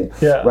sleeping in,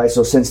 right?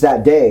 So since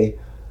that day,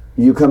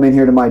 you come in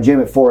here to my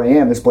gym at 4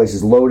 a.m., this place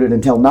is loaded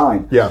until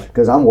 9. Yeah.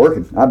 Because I'm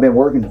working. I've been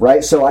working,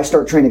 right? So I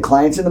start training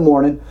clients in the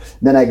morning.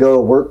 Then I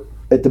go work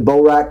at the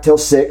Bow Rack till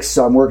 6.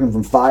 So I'm working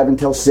from 5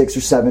 until 6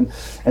 or 7.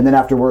 And then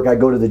after work, I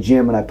go to the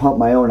gym and I pump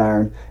my own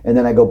iron. And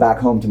then I go back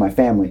home to my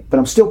family. But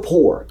I'm still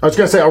poor. I was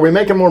going to say, are we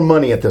making more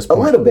money at this point?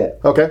 A little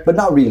bit. Okay. But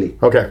not really.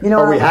 Okay. You know,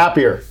 are we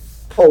happier?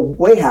 Oh,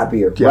 way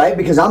happier, right?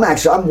 Because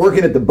I'm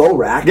working at the Bow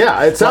Rack.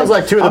 Yeah, it sounds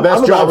like two of the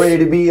best I'm jobs. I'm about ready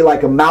to be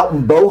like a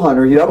mountain bow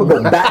hunter. You know, I'm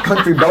going to go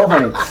backcountry bow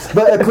hunting.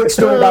 But a quick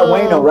story about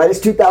Wayno, right?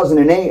 It's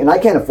 2008, and I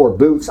can't afford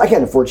boots. I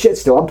can't afford shit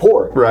still. I'm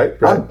poor. Right.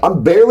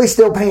 I'm barely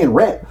still paying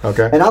rent.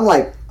 Okay. And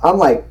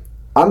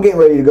I'm getting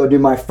ready to go do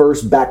my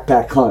first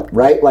backpack hunt,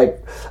 right?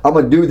 Like, I'm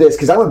going to do this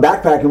because I went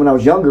backpacking when I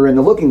was younger in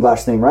the Looking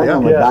Glass thing, right? Yeah.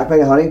 I'm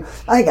backpacking hunting.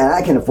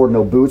 I can't afford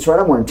no boots,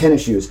 right? I'm wearing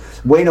tennis shoes.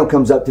 Wayno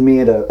comes up to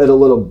me at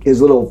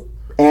his little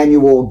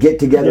annual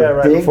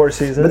get-together thing. Before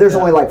season. But there's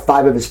only like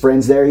 5 of his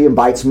friends there. He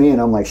invites me,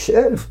 and I'm like,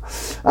 shit,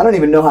 I don't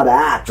even know how to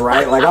act,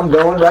 right? Like, I'm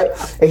going, right?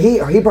 And he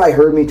probably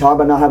heard me talk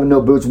about not having no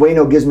boots.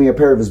 Wayno gives me a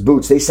pair of his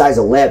boots. They size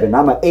 11.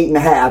 I'm an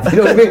 8.5. You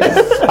know what I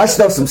mean? I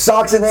stuffed some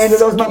socks in the end of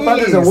those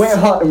motherfuckers and went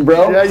hunting,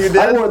 bro. Yeah, you did.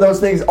 I wore those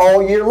things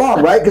all year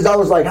long, right? Because I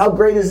was like, how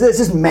great is this?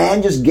 This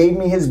man just gave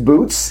me his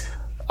boots.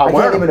 I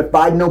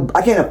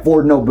can't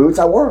afford no boots.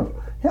 I wore them.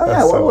 Hell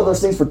yeah, I wore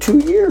those things for 2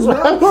 years, man.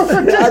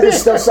 I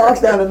just stuffed socks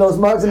down in those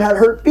mugs and had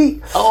hurt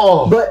feet.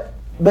 Oh. But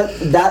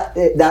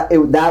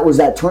that was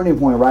that turning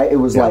point, right? It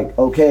was like,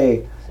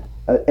 okay,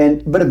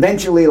 but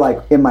eventually,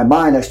 like, in my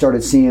mind, I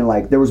started seeing,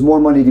 like, there was more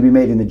money to be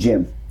made in the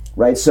gym,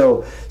 right?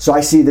 So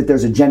I see that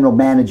there's a general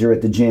manager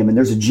at the gym, and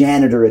there's a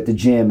janitor at the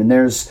gym, and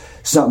there's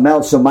something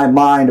else. So my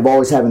mind of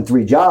always having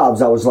 3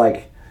 jobs, I was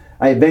like,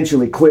 I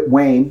eventually quit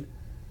Wayne,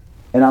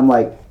 and I'm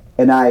like,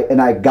 and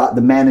I got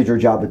the manager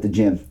job at the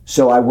gym.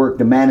 So I worked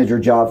the manager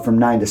job from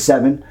 9 to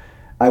 7.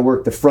 I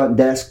worked the front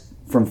desk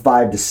from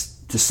 5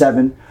 to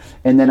 7.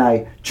 And then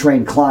I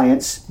trained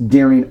clients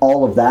during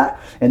all of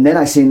that. And then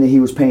I seen that he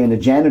was paying the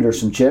janitor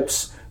some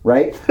chips,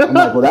 right? I'm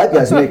like, well, that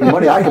guy's making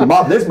money. I can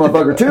mop this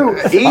motherfucker too.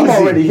 Easy. I'm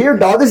already here,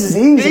 dog. This is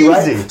easy,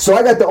 right? So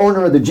I got the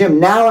owner of the gym.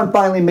 Now I'm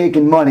finally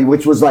making money,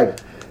 which was like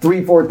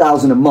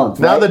 $3,000-$4,000 a month.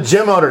 Now right? the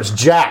gym owner's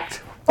jacked.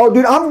 Oh,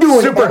 dude, I'm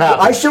doing super it. happy.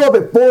 I show up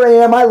at 4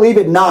 a.m. I leave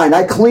at 9.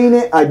 I clean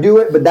it. I do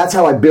it. But that's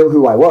how I built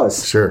who I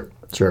was. Sure.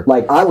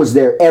 Like, I was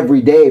there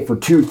every day for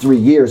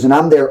 2-3 years, and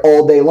I'm there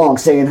all day long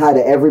saying hi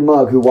to every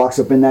mug who walks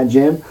up in that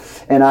gym.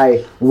 And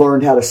I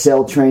learned how to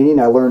sell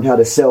training. I learned how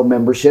to sell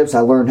memberships.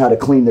 I learned how to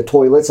clean the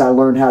toilets. I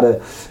learned how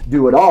to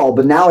do it all.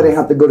 But now I didn't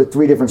have to go to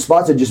 3 different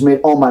spots. I just made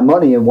all my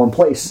money in one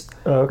place.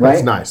 Okay.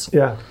 Right? That's nice.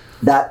 Yeah.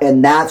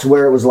 That's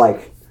where it was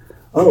like,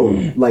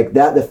 oh, like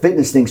that, the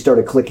fitness thing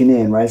started clicking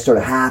in, right? It started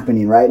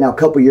happening, right? Now, a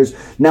couple years,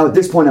 now at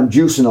this point, I'm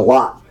juicing a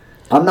lot.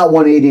 I'm not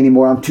 180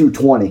 anymore, I'm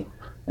 220.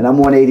 And I'm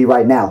 180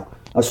 right now.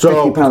 I was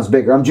 50 pounds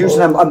bigger. I'm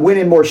juicing, I'm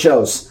winning more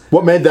shows.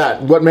 What made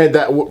that?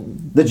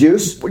 The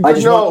juice? What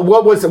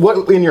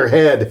in your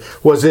head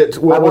was it?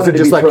 Was it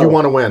just like pro. you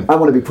want to win? I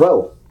want to be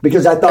pro.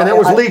 Because I thought... And it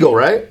was legal,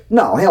 right?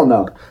 No, hell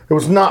no. It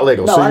was not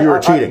legal, so you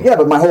were cheating. Yeah,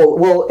 but my whole...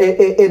 Well,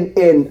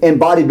 in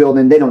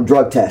bodybuilding, they don't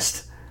drug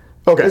test.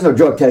 Okay. There's no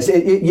drug test.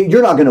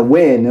 You're not going to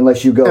win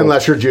unless you go...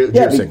 Unless you're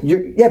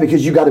juicing. Yeah,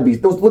 because you got to be...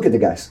 Look at the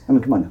guys. I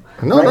mean, come on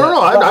now.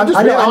 No. I'm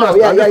just being honest.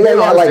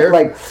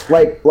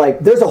 Yeah. Like,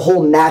 there's a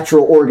whole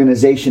natural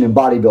organization in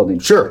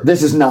bodybuilding. Sure.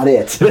 This is not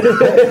it.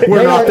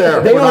 We're not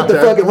there. They aren't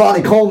the fucking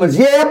Ronnie Coleman's.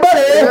 Yeah,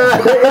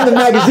 buddy! In the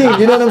magazine.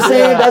 You know what I'm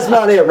saying? That's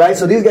not it, right?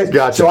 So these guys...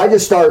 Gotcha. So I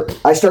start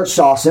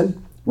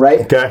saucing,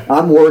 right? Okay.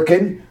 I'm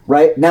working,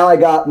 right? Now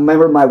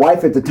remember my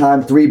wife at the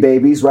time, 3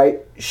 babies, right?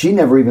 She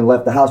never even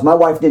left the house. My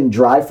wife didn't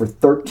drive for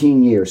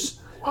 13 years.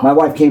 My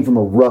wife came from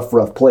a rough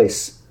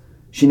place.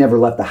 She never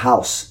left the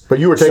house. But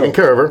you were taking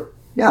care of her.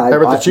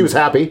 Yeah. She was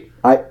happy.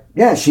 I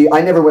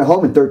never went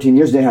home in 13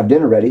 years, didn't have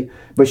dinner ready.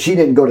 But she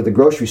didn't go to the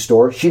grocery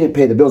store. She didn't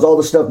pay the bills. All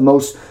the stuff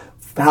most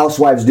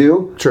housewives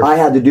do, sure. I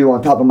had to do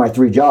on top of my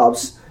 3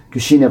 jobs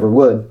because she never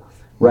would,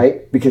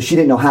 right? Because she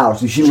didn't know how.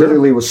 So she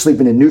literally was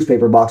sleeping in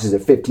newspaper boxes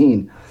at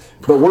 15.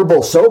 But we're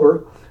both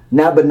sober.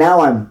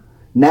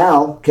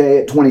 Now,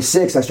 at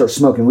 26, I start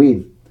smoking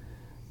weed.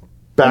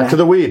 Back to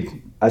the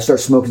weed. I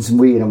start smoking some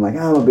weed. I'm like,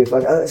 I'm gonna be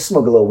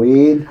smoke a little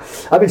weed.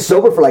 I've been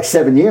sober for like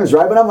 7 years,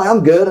 right? But I'm like,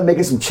 I'm good. I'm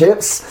making some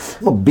chips.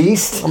 I'm a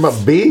beast. I'm a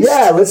beast?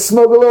 Yeah, let's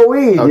smoke a little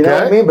weed. Okay. You know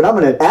what I mean? But I'm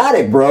an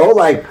addict, bro.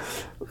 Like,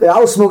 I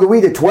was smoking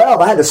weed at 12.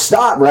 I had to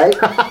stop, right?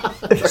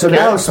 So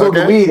now I'm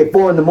smoking weed at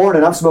 4 in the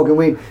morning. I'm smoking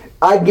weed.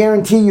 I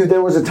guarantee you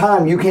there was a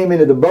time you came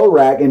into the Bow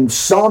Rack and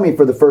saw me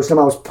for the first time.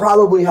 I was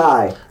probably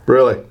high.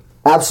 Really?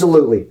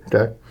 Absolutely.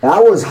 Okay. And I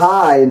was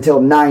high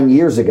until 9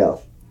 years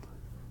ago.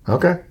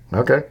 Okay.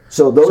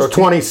 So those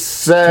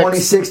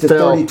 26 to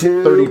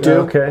 32. 32.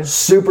 Okay.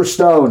 Super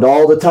stoned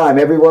all the time,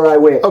 everywhere I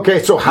went.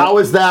 Okay, so how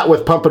is that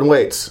with pumping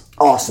weights?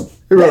 Awesome.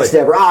 Really? Best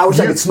ever. I wish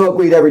I could smoke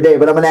weed every day,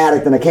 but I'm an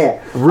addict and I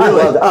can't. Really?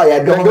 I love it. Oh yeah,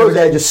 I'd go home every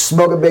day, just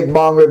smoke a big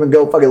bong rip and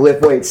go fucking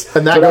lift weights.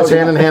 And that goes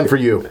hand in hand for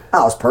you.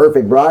 Oh, it's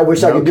perfect, bro. I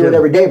wish I could do it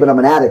every day, but I'm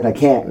an addict and I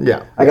can't.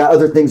 Yeah. I got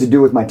other things to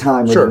do with my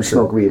time other than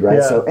smoke weed, right?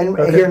 Yeah. So, and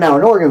here now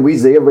in Oregon,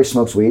 everybody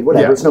smokes weed.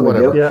 Whatever, Yeah, it's no big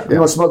whatever. deal. Yeah. You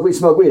want to smoke weed?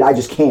 Smoke weed. I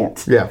just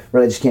can't. Yeah.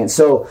 Right, I just can't.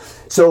 So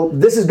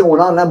this is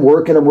going on, and I'm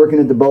working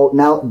at the boat.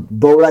 Now,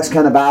 Bow Rack's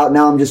kind of out.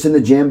 Now I'm just in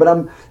the gym, but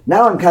I'm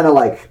kind of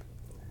like,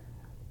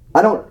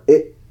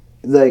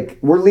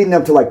 we're leading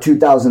up to like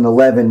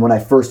 2011 when I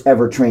first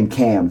ever trained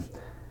Cam,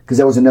 because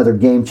that was another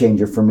game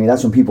changer for me.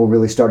 That's when people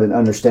really started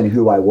understanding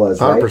who I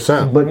was, right?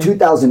 100%. But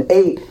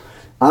 2008,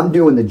 I'm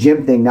doing the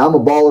gym thing. Now I'm a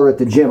baller at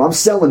the gym. I'm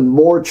selling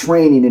more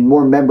training and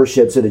more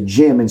memberships at a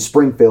gym in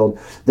Springfield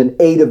than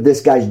 8 of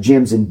this guy's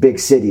gyms in big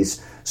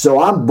cities.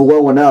 So I'm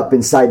blowing up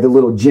inside the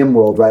little gym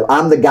world, right?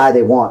 I'm the guy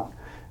they want.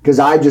 Because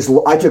I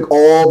took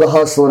all the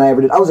hustling I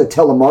ever did. I was a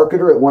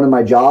telemarketer at one of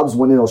my jobs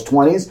when in those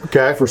 20s.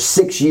 Okay. For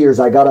 6 years,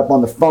 I got up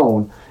on the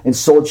phone and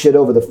sold shit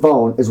over the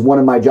phone as one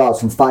of my jobs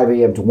from 5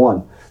 a.m. to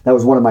 1. That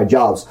was one of my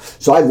jobs.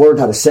 So I learned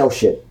how to sell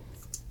shit.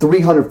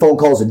 300 phone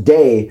calls a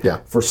day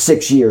for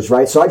 6 years,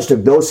 right? So I just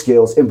took those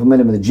skills,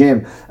 implemented them in the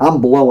gym.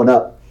 I'm blowing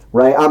up,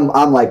 right?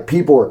 I'm like,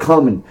 people are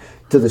coming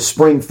to the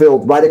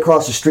Springfield, right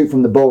across the street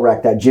from the Bow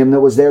Rack, that gym that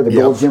was there, the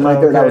gold gym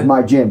right there, that was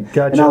my gym.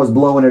 Gotcha. And I was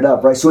blowing it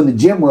up, right? So in the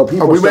gym world,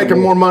 people Are we making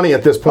more money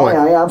at this point?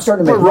 Oh, yeah, I'm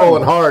starting to make We're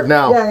rolling hard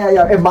now.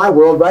 Yeah. In my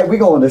world, right? We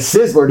going to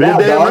Sizzler now,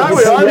 damn dog. right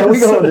we are. Yeah, we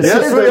going to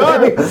Yes, Sizzler. we are.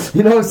 Baby.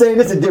 You know what I'm saying?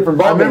 It's a different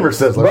ballgame. I remember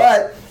Sizzler.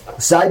 But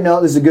side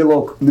note, this is a good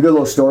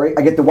little story.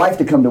 I get the wife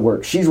to come to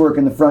work. She's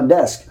working the front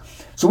desk.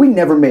 So we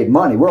never made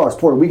money. We're always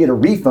poor. We get a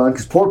refund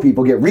because poor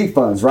people get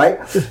refunds, right?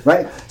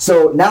 Right.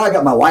 So now I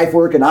got my wife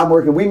working. I'm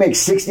working. We make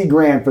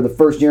 $60,000 for the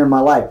first year of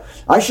my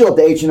life. I show up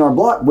to H&R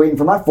Block waiting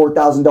for my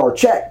 $4,000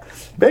 check.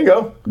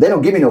 Bingo. They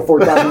don't give me no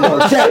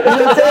 $4,000 check. You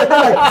know what I'm saying?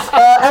 They're like,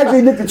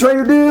 actually, Nick the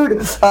Trainer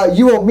dude,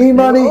 you owe me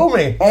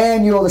money,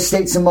 and you owe the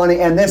state some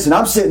money, and this. And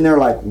I'm sitting there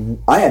like,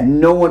 I had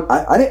no one.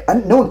 I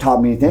didn't. No one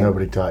taught me anything.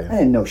 Nobody taught you. I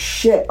didn't know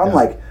shit. I'm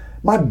like,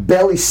 my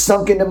belly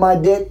sunk into my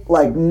dick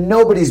like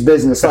nobody's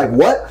business. Like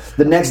what?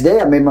 The next day,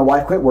 I made my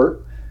wife quit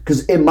work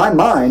because in my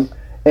mind,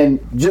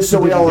 and just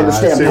so we all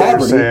understand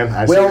poverty,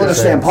 we all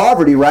understand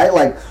poverty, right?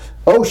 Like,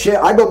 oh shit,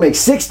 I go make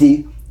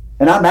 60,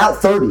 and I'm out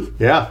 30.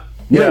 Yeah.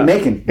 You ain't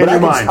making. But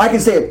I can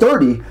stay at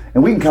 30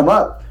 and we can come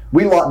up.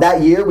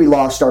 That year we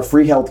lost our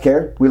free health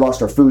care. We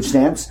lost our food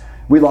stamps.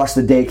 We lost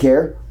the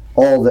daycare.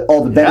 All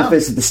the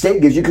benefits that the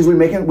state gives you because we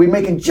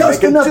making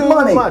just enough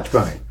money. Much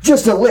money.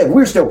 Just to live.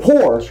 We're still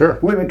poor. Sure.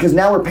 Because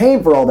now we're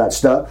paying for all that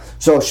stuff.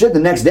 So shit, the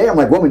next day I'm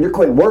like, woman, you're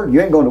quitting work. You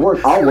ain't going to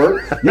work. I'll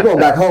work. You're going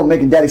back home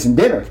making daddy some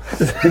dinner.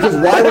 Because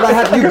why would I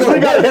have you go? We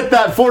got to hit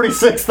that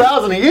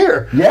 $46,000 a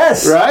year.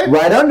 Yes. Right?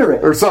 Right under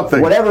it. Or something.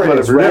 Whatever it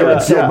is. Right? Yeah.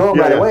 So boom,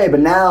 right away.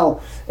 But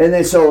now, and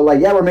then so like,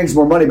 we're making some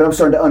more money, but I'm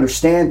starting to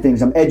understand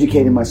things. I'm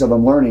educating myself.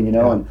 I'm learning, you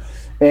know,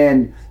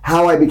 and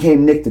how I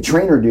became Nick the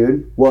Trainer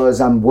dude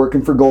was I'm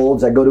working for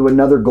Gold's. I go to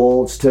another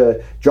Gold's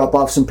to drop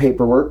off some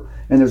paperwork,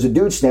 and there's a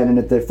dude standing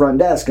at the front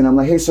desk, and I'm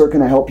like, hey, sir,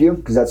 can I help you?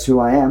 Because that's who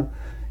I am.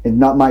 And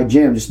not my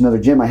gym, just another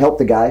gym. I help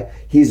the guy.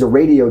 He's a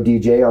radio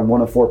DJ on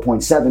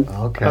 104.7.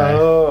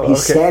 Okay.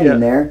 He's standing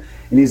there,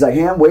 and he's like,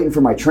 hey, I'm waiting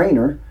for my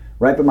trainer.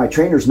 Right, but my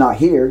trainer's not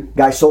here.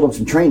 Guy sold him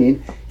some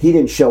training. He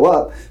didn't show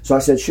up. So I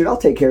said, shoot, I'll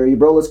take care of you,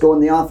 bro. Let's go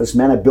in the office.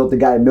 Man, I built the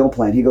guy a meal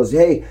plan. He goes,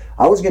 hey,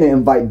 I was going to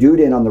invite dude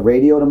in on the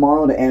radio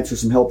tomorrow to answer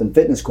some health and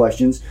fitness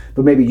questions,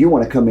 but maybe you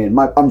want to come in.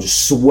 I'm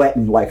just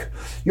sweating like,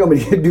 you want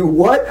me to do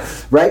what?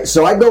 Right?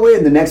 So I go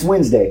in the next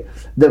Wednesday.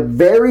 The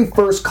very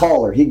first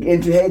caller, hey,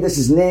 this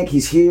is Nick.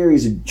 He's here.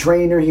 He's a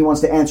trainer. He wants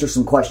to answer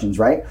some questions,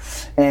 right?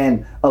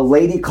 And a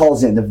lady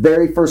calls in, the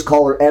very first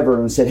caller ever,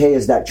 and said, hey,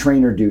 is that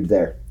trainer dude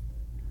there?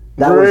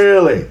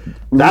 Really?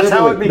 That's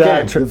how it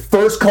began. The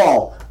first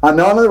call. I'm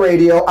on the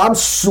radio. I'm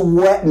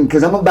sweating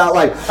because I'm about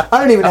like, I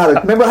don't even know how to,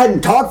 remember I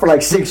hadn't talked for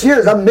like 6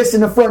 years. I'm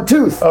missing a front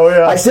tooth. Oh,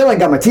 yeah. I still ain't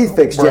got my teeth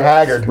fixed yet. We're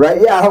haggard.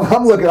 Right? Yeah,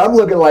 I'm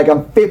looking like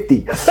I'm 50.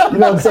 You know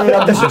what I'm saying?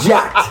 I'm just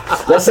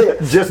jacked. That's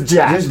it. Just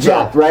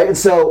jacked. Right? And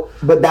so,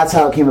 but that's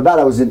how it came about.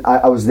 I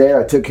was there.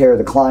 I took care of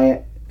the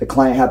client. The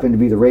client happened to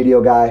be the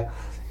radio guy.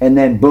 And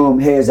then boom,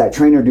 hey, is that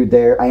trainer dude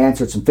there? I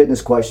answered some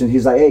fitness questions.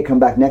 He's like, hey, come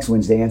back next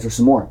Wednesday, answer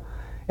some more.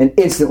 And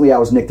instantly I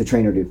was Nick the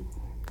Trainer dude.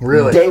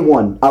 Really? Day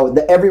one.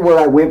 Everywhere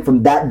I went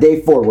from that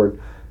day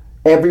forward,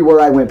 everywhere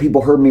I went,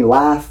 people heard me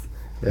laugh.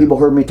 Yeah. People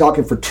heard me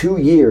talking for 2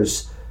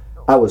 years.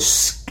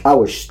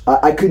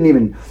 I couldn't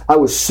even, I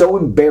was so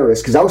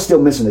embarrassed because I was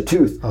still missing a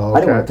tooth. Oh, okay. I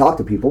didn't want to talk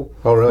to people.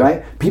 Oh, really?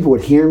 Right? People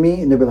would hear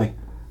me and they'd be like,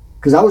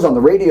 because I was on the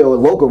radio,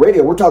 local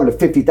radio, we're talking to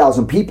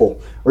 50,000 people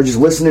or just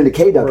listening to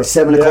K-Duck at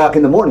 7 o'clock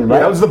in the morning, right?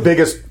 Yeah, that was the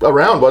biggest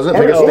around, wasn't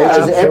it?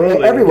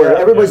 Everywhere.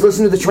 Everybody's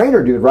listening to the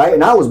trainer, dude, right?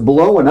 And I was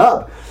blowing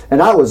up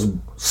and I was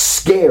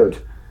scared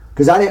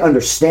because I didn't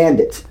understand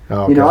it.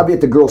 Oh, okay. I'd be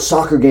at the girls'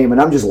 soccer game and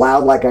I'm just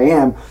loud like I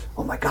am.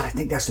 Oh my God, I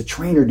think that's the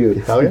trainer,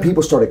 dude. Oh, yeah. And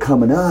people started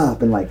coming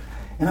up and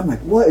I'm like,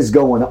 what is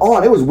going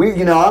on? It was weird,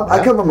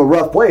 I come from a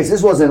rough place.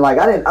 This wasn't like,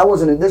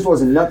 this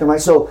wasn't nothing, right?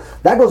 So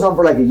that goes on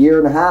for like a year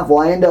and a half.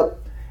 Well, I end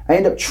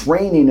up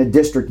training a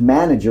district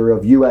manager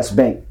of U.S.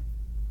 Bank.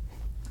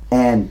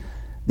 And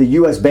the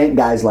U.S. Bank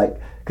guy's like,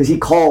 because he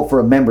called for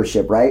a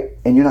membership, right?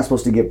 And you're not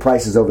supposed to give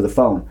prices over the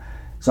phone.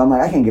 So I'm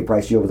like, I can't give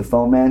price to you over the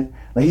phone, man.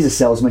 Like, he's a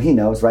salesman. He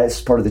knows, right?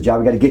 It's part of the job.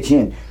 We got to get you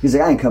in. He's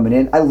like, I ain't coming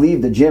in. I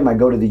leave the gym. I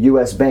go to the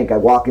U.S. Bank. I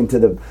walk into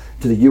the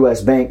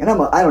U.S. Bank. And I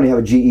don't even have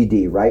a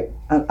GED, right?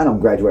 I don't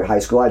graduate high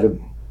school. I had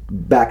to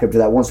back up to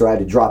that once where I had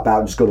to drop out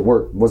and just go to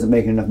work. Wasn't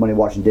making enough money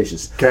washing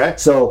dishes. Okay.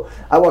 So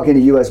I walk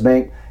into U.S.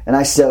 Bank. And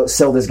I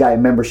sell this guy a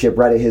membership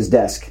right at his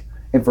desk.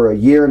 And for a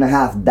year and a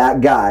half,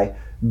 that guy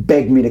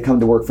begged me to come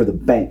to work for the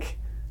bank.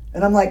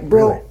 And I'm like,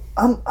 bro,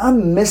 really?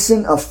 I'm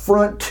missing a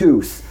front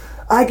tooth.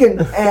 I can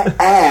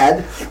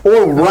add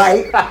or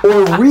write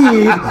or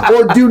read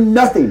or do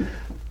nothing.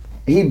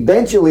 He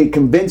eventually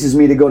convinces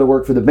me to go to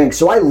work for the bank.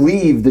 So I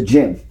leave the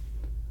gym.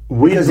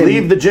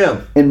 The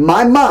gym. In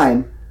my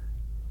mind,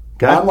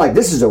 okay. I'm like,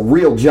 this is a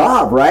real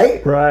job,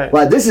 right? Right.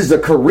 Like, this is a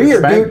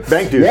career, dude.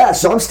 Bank dude. Yeah,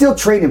 so I'm still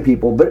training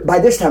people. But by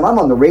this time, I'm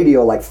on the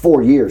radio like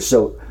 4 years.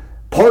 So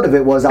part of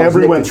it was I was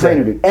Nick the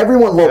Trainer Dude.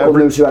 Everyone local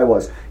knew who I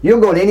was. You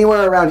don't go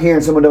anywhere around here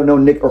and someone don't know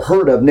Nick or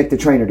heard of Nick the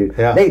Trainer Dude.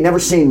 Yeah. They ain't never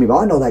seen me, but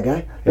I know that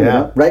guy.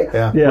 Right?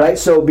 Yeah. Right?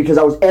 So because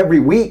I was every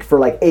week for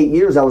like 8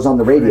 years, I was on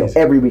the radio. Crazy.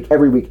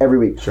 Every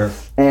week. Sure.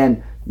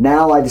 And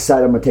now I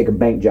decided I'm going to take a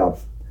bank job.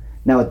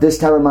 Now at this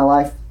time in my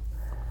life,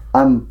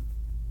 I'm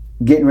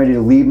getting ready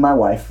to leave my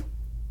wife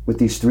with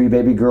these 3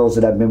 baby girls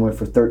that I've been with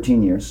for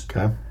 13 years.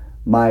 Okay.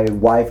 My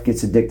wife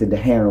gets addicted to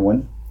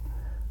heroin.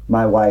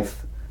 My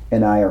wife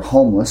and I are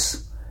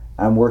homeless.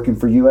 I'm working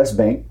for U.S.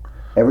 Bank.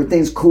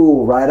 Everything's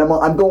cool, right?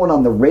 I'm going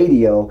on the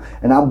radio,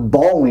 and I'm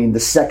bawling the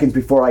seconds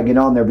before I get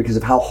on there because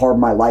of how hard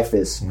my life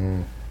is.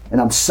 And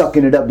I'm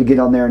sucking it up to get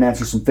on there and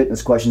answer some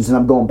fitness questions, and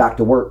I'm going back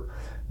to work.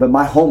 But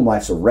my home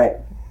life's a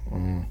wreck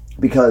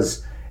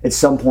because at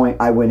some point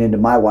I went into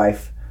my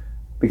wife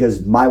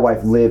because my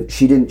wife lived,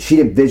 she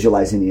didn't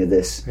visualize any of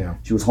this. Yeah.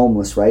 She was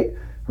homeless, right?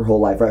 Her whole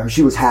life, right?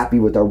 She was happy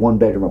with our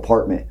 1-bedroom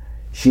apartment.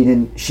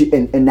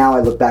 And now I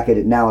look back at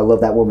it now, I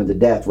love that woman to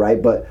death,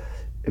 right?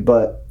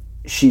 But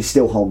she's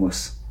still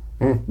homeless.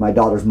 My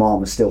daughter's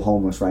mom is still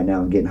homeless right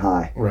now and getting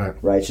high.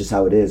 Right? It's just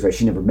how it is, right?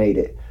 She never made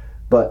it.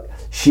 But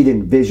she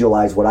didn't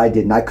visualize what I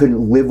did, and I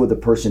couldn't live with a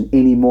person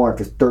anymore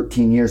after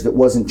 13 years that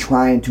wasn't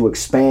trying to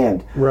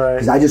expand. Right.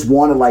 Because I just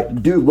wanted,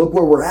 like, dude, look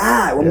where we're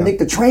at. We're Nick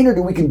the Trainer,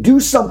 dude. We can do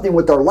something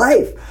with our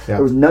life. Yeah.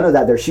 There was none of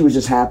that there. She was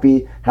just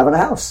happy having a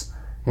house.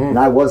 And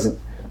I wasn't.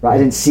 Right? I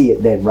didn't see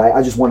it then, right?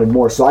 I just wanted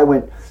more. So I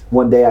went,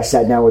 one day I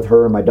sat down with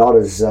her and my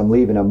daughters. I'm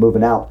leaving. I'm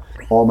moving out.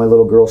 All my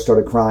little girls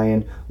started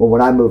crying. Well,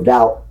 when I moved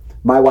out,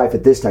 my wife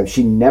at this time,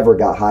 she never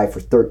got high for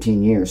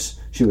 13 years.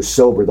 She was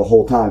sober the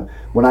whole time.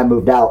 When I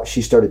moved out,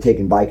 she started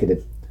taking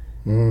Vicodin.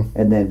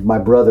 And then my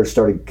brother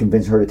started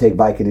convincing her to take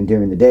Vicodin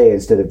during the day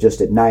instead of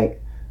just at night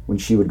when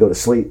she would go to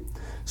sleep.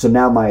 So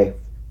now my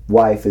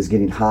wife is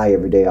getting high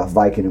every day off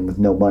Vicodin with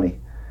no money.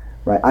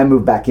 Right? I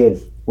moved back in.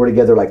 We're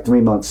together like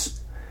 3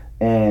 months.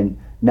 And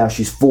now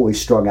she's fully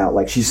strung out.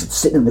 Like, she's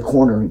sitting in the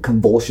corner in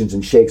convulsions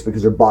and shakes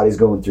because her body's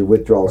going through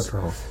withdrawals.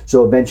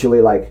 So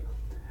eventually, like,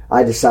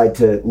 I decide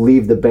to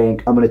leave the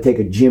bank. I'm going to take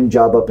a gym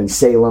job up in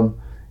Salem.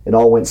 It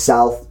all went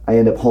south. I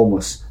end up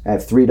homeless. I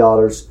have 3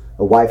 daughters,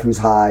 a wife who's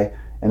high,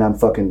 and I'm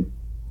fucking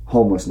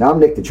homeless. Now I'm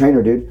Nick the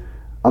Trainer, dude.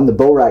 I'm the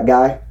Borat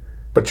guy.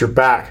 But you're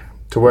back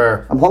to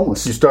where I'm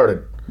homeless. You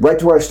started. Right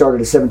to where I started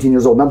at 17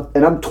 years old.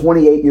 And I'm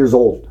 28 years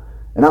old.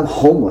 And I'm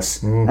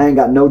homeless. I ain't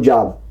got no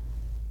job.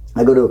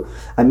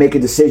 I make a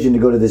decision to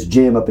go to this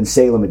gym up in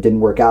Salem. It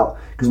didn't work out.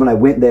 Because when I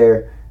went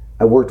there,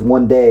 I worked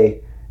one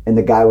day, and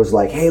the guy was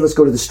like, hey, let's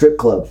go to the strip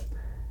club.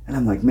 And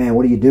I'm like, man,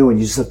 what are you doing?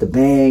 You just left the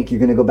bank. You're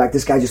going to go back.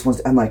 This guy just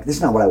wants to... I'm like, this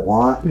is not what I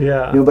want.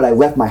 Yeah. But I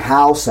left my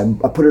house. I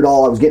put it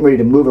all... I was getting ready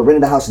to move. I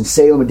rented a house in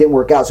Salem. It didn't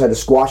work out, so I had to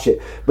squash it.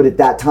 But at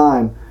that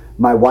time,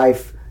 my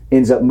wife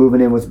ends up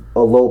moving in with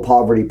a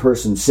low-poverty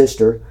person's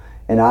sister,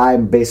 and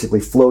I'm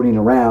basically floating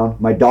around.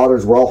 My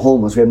daughters were all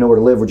homeless. We have nowhere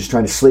to live. We're just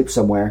trying to sleep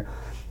somewhere.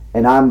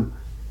 And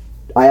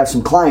I have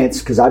some clients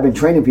because I've been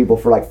training people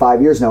for like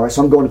 5 years now, right?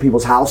 So I'm going to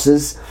people's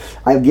houses.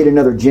 I get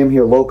another gym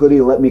here locally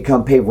to let me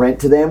come pay rent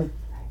to them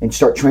and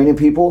start training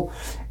people.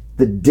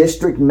 The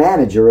district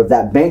manager of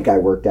that bank I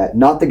worked at,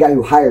 not the guy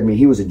who hired me,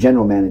 he was a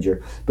general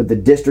manager, but the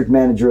district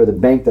manager of the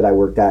bank that I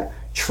worked at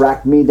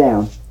tracked me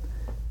down,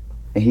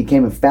 and he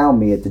came and found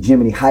me at the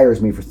gym, and he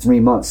hires me for 3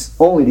 months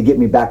only to get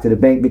me back to the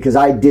bank because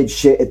I did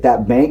shit at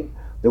that bank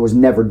that was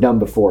never done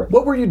before.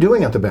 What were you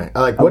doing at the bank?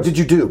 Like, what did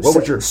you do? What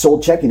was your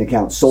sold checking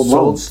accounts, sold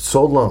loans?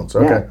 Sold loans.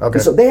 Okay, Yeah. okay.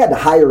 So they had to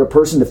hire a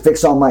person to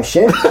fix all my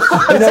shit.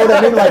 You know what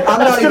I mean? Like, I'm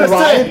not even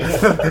lying.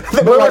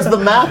 Where was the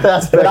math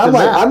aspect? But I'm in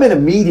like, that? I'm in a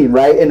meeting,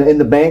 right? In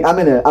the bank, I'm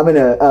in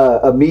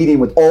a meeting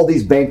with all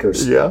these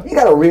bankers. Yeah. You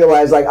got to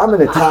realize, like, I'm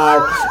in a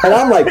tie, and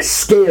I'm like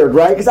scared,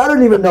 right? Because I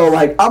don't even know,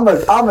 like, I'm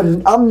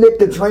Nick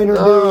the Trainer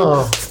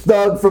dude,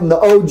 thug from the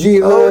OG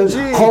hood.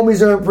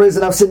 Homies are in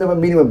prison. I'm sitting in a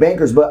meeting with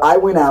bankers, but I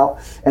went out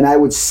and I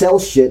would sell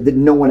shit that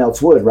no one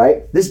else would,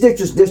 right? This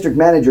district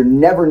manager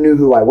never knew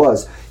who I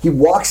was. He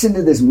walks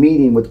into this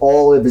meeting with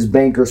all of his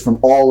bankers from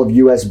all of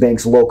U.S.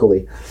 banks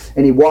locally,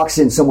 and he walks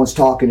in, someone's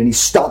talking, and he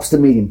stops the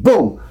meeting.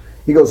 Boom!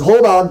 He goes,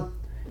 hold on,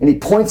 and he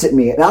points at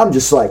me, and I'm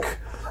just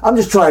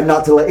trying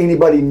not to let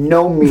anybody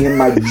know me and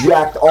my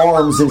jacked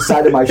arms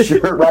inside of my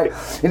shirt, right?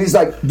 And he's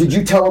like, did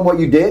you tell him what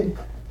you did?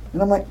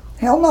 And I'm like,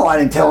 hell no, I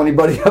didn't tell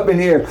anybody up in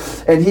here.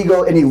 And he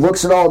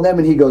looks at all of them,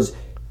 and he goes,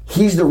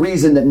 he's the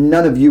reason that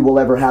none of you will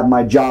ever have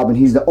my job, and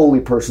he's the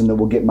only person that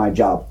will get my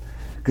job.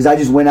 Because I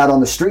just went out on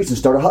the streets and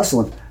started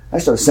hustling. I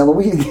started selling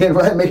weed again,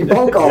 right? Making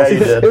phone calls. Yeah, you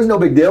did. It was no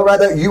big deal,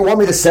 right? You want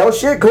me to sell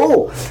shit?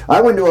 Cool.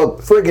 I went to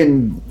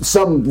a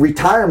some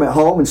retirement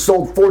home and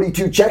sold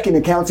 42 checking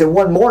accounts in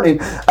one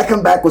morning. I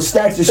come back with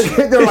stacks of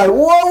shit. They're like,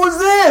 what was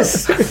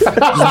this?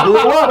 Just blew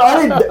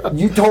up.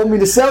 You told me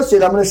to sell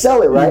shit. I'm going to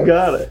sell it, right? You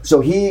got it.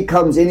 So he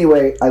comes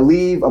anyway. I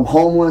leave. I'm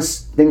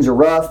homeless. Things are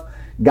rough.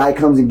 Guy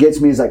comes and gets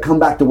me. He's like, come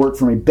back to work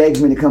for me.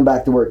 Begs me to come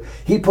back to work.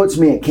 He puts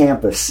me at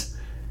campus.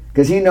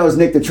 Because he knows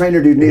Nick the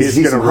Trainer dude needs to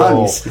see some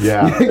honeys.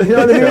 Yeah. You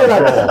know what I mean?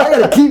 Like, I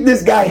got to keep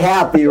this guy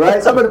happy,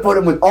 right? So I'm going to put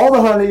him with all the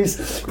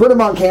honeys, put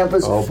him on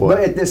campus. Oh, boy.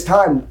 But at this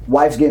time,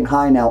 wife's getting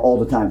high now all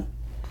the time.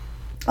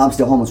 I'm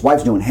still homeless.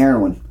 Wife's doing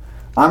heroin.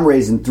 I'm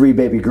raising 3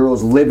 baby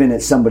girls, living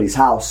at somebody's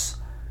house,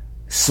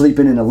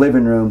 sleeping in a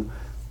living room.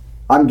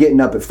 I'm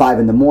getting up at 5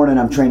 in the morning.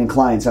 I'm training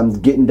clients.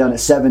 I'm getting done at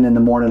 7 in the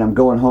morning. I'm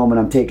going home and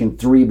I'm taking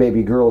 3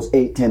 baby girls,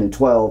 8, 10, and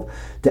 12,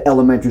 to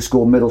elementary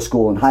school, middle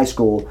school, and high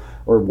school,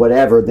 or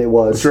whatever it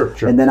was. Sure.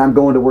 And then I'm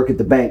going to work at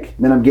the bank.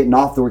 And then I'm getting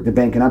off to work at the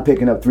bank, and I'm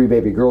picking up 3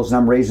 baby girls, and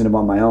I'm raising them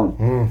on my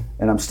own.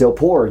 And I'm still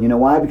poor. You know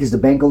why? Because the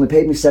bank only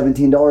paid me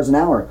 $17 an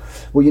hour.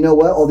 Well, you know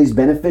what? All these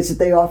benefits that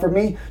they offered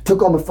me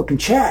took on my fucking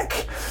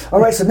check. All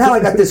right, so now I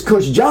got this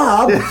cush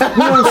job. You know what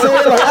I'm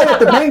saying? Like, I got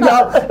the bank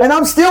job, and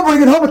I'm still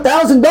bringing home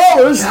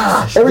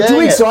 $1,000 every 2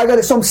 weeks. So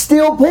I'm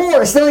still poor.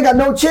 I still ain't got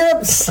no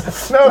chips.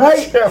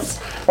 chips.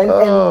 And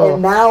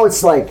now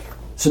it's like,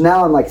 so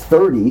now I'm like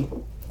 30.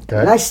 Okay.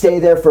 And I stay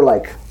there for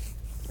like,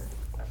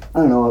 I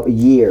don't know, a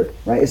year,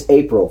 right? It's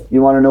April. You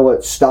want to know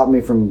what stopped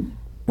me from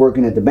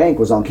working at the bank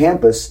was on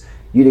campus.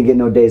 You didn't get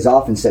no days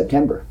off in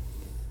September.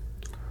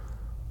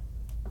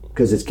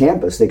 Because it's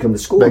campus. They come to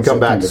school. They come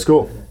back to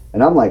school.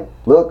 And I'm like,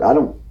 look, I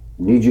don't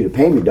need you to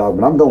pay me, dog,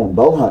 but I'm going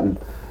bow hunting.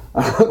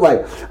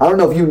 Like, I don't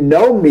know if you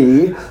know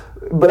me,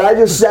 but I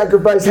just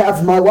sacrificed half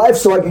of my life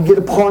so I could get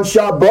a pawn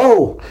shop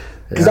bow.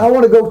 Because I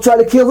want to go try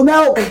to kill an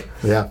elk.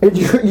 Yeah. And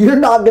you're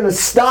not going to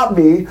stop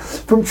me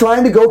from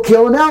trying to go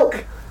kill an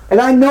elk.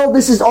 And I know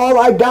this is all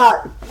I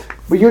got,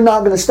 but you're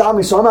not going to stop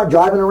me. So I'm not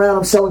driving around.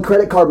 I'm selling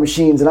credit card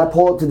machines. And I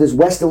pull up to this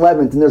West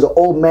 11th, and there's an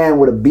old man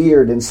with a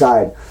beard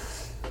inside.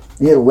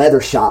 He had a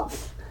leather shop.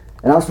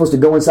 And I'm supposed to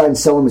go inside and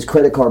sell him his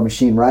credit card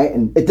machine, right?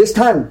 And at this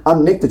time,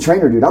 I'm Nick the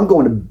Trainer dude. I'm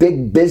going to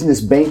big business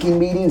banking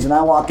meetings, and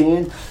I walk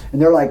in,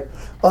 and they're like,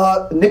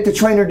 Nick the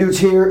Trainer dude's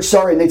here.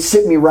 Sorry. And they'd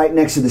sit me right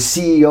next to the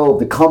CEO of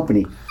the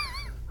company.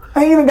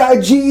 I ain't even got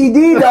a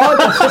GED, dog.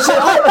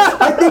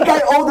 I think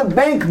I owe the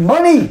bank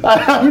money.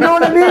 You know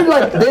what I mean?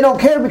 Like, they don't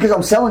care because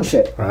I'm selling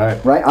shit.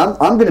 Right.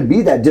 I'm going to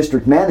be that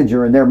district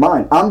manager in their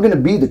mind. I'm going to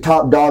be the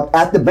top dog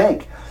at the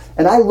bank.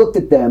 And I looked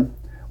at them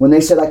when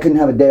they said I couldn't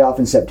have a day off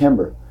in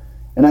September.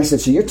 And I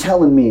said, so you're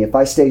telling me if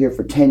I stay here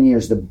for 10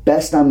 years, the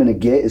best I'm going to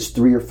get is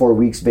 3 or 4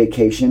 weeks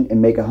vacation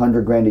and make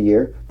 $100,000 a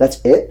year?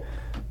 That's it?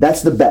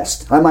 That's the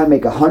best. I might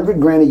make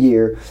 $100,000 a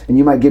year, and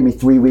you might give me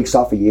 3 weeks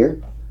off a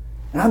year?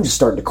 And I'm just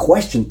starting to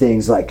question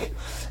things, like,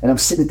 and I'm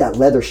sitting at that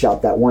leather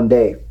shop that one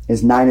day.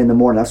 It's 9 in the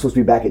morning. I'm supposed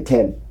to be back at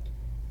 10.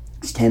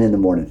 It's 10 in the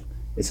morning.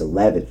 It's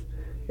 11.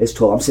 It's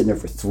 12. I'm sitting there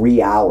for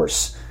 3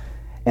 hours.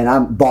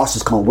 And boss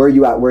is calling, where are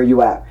you at? Where are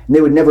you at? And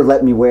they would never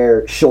let me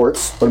wear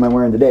shorts. What am I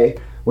wearing today?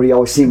 What do you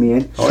always see me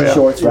in?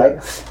 Shorts,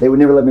 right? They would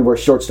never let me wear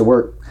shorts to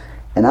work.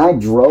 And I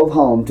drove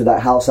home to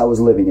that house I was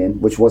living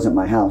in, which wasn't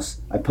my house.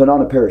 I put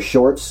on a pair of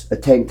shorts, a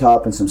tank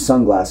top, and some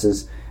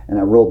sunglasses, and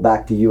I rolled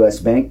back to U.S.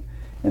 Bank.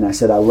 And I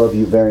said, I love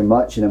you very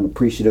much, and I'm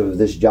appreciative of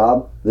this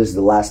job. This is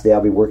the last day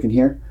I'll be working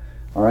here,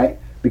 all right?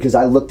 Because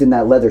I looked in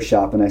that leather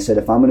shop, and I said,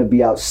 if I'm going to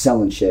be out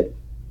selling shit,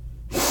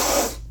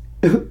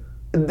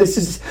 this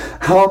is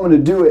how I'm going to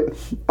do it.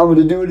 I'm going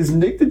to do it as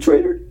Nick the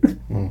Trainer.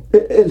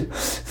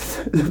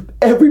 And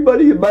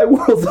everybody in my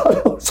world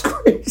thought I was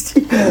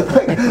crazy.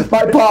 Like,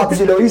 my pops,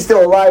 he's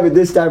still alive at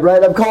this time,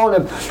 right? I'm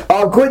calling him,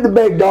 oh, quit the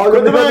bank, dog.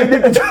 I'm going to be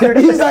Nick the Trainer.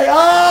 He's like,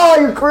 oh,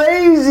 you're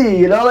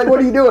crazy. Like, what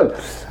are you doing?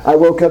 I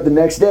woke up the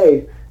next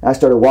day, I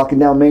started walking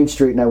down Main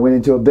Street, and I went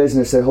into a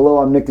business, said, hello,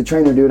 I'm Nick the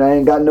Trainer, dude. I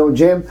ain't got no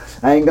gym.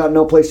 I ain't got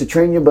no place to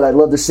train you, but I'd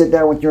love to sit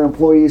down with your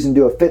employees and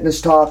do a fitness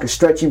talk, a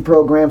stretching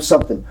program,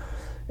 something.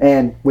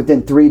 And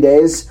within 3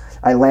 days,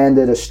 I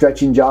landed a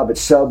stretching job at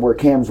Sub where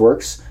Cams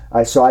works.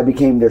 So I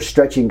became their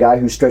stretching guy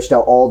who stretched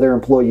out all their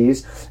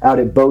employees. Out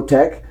at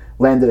Bowtech,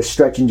 landed a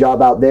stretching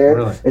job out there.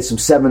 Really? At some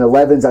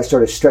 7-Elevens, I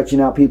started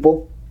stretching out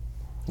people.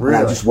 Really?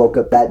 And I just woke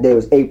up that day. It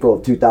was April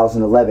of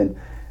 2011.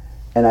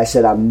 And I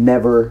said, I'm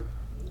never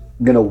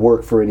going to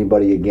work for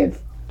anybody again.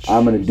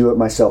 I'm going to do it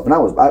myself. And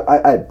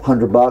I had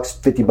 $100,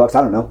 $50,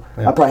 I don't know.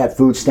 Yeah. I probably had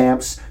food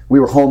stamps. We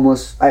were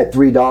homeless. I had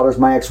 3 daughters.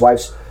 My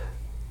ex-wife's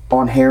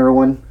on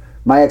heroin.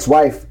 My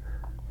ex-wife,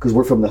 because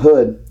we're from the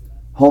hood,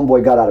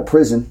 homeboy got out of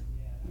prison.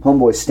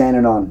 Homeboy's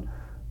standing on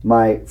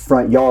my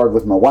front yard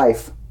with my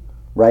wife,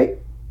 right?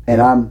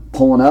 And I'm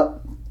pulling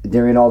up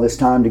during all this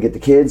time to get the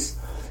kids.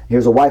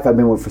 Here's a wife I've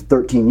been with for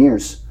 13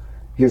 years.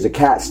 Here's a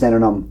cat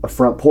standing on a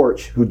front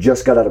porch who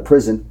just got out of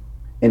prison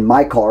in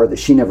my car that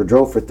she never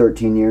drove for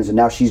 13 years, and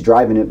now she's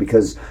driving it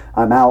because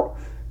I'm out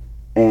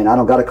and I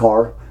don't got a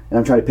car, and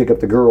I'm trying to pick up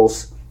the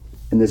girls,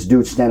 and this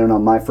dude's standing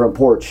on my front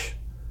porch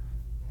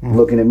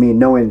looking at me,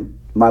 knowing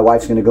my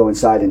wife's going to go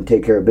inside and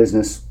take care of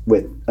business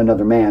with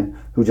another man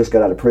who just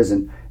got out of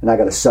prison, and I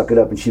got to suck it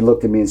up. And she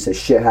looked at me and said,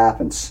 shit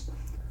happens.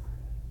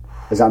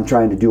 As I'm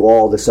trying to do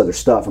all this other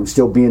stuff. I'm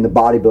still being the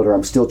bodybuilder.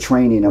 I'm still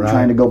training. I'm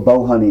trying to go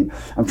bow hunting.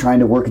 I'm trying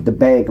to work at the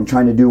bank. I'm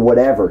trying to do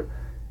whatever.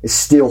 It's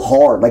still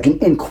hard, like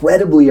an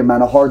incredibly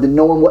amount of hard that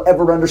no one will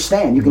ever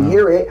understand. You can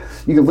hear it,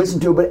 you can listen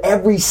to it, but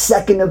every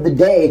second of the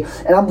day,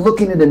 and I'm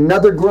looking at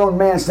another grown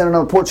man standing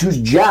on the porch who's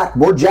jacked,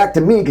 more jacked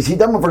than me, because that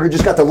motherfucker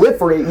just got to live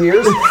for 8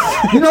 years.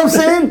 You know what I'm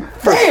saying?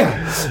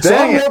 Damn! So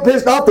I'm more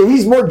pissed off that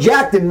he's more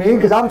jacked than me,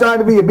 because I'm trying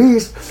to be a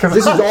beast.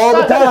 This is all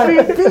the time.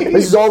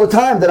 This is all the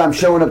time that I'm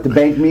showing up to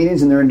bank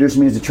meetings, and they're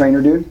introducing me as a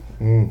trainer, dude.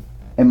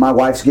 And my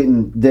wife's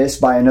getting this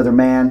by another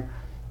man.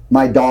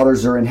 My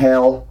daughters are in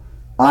hell.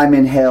 I'm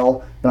in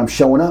hell. But I'm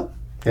showing up.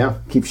 Yeah.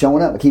 Keep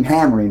showing up. I keep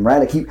hammering,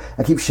 right?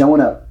 I keep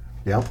showing up.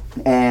 Yeah.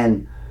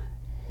 And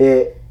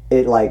it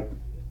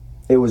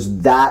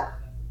was that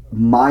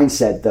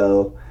mindset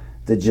though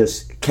that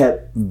just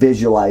kept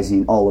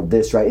visualizing all of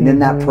this, right? And in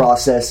that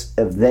process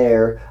of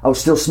I was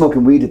still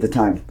smoking weed at the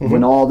time.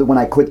 When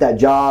I quit that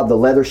job, the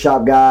leather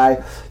shop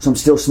guy, so I'm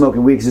still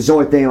smoking weed because it's the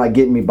only thing like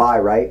getting me by,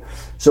 right?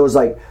 So it was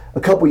like a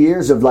couple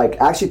years of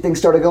like actually things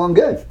started going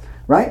good.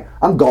 Right?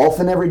 I'm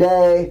golfing every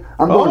day.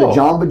 I'm going to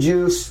Jamba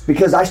Juice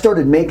because I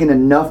started making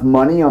enough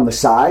money on the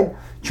side,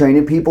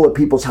 training people at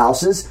people's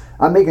houses.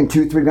 I'm making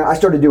 $2-3 grand. I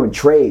started doing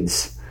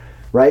trades,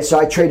 right? So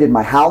I traded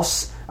my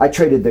house. I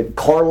traded the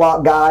car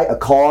lot guy a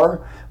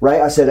car, right?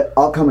 I said,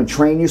 I'll come and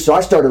train you. So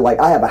I started like,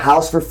 I have a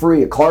house for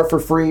free, a car for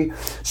free.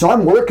 So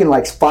I'm working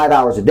like 5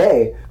 hours a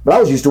day, but I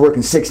was used to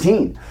working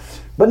 16.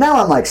 But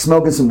now I'm like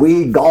smoking some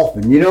weed,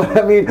 golfing, you know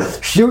what I mean?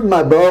 Shooting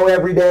my bow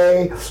every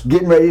day,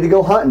 getting ready to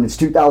go hunting. It's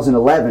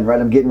 2011, right?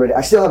 I'm getting ready.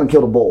 I still haven't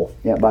killed a bull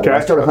yet, by the way.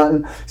 I started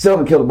hunting, still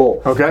haven't killed a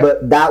bull. Okay.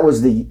 But that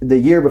was the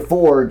year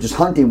before, just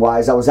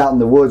hunting-wise, I was out in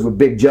the woods with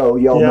Big Joe.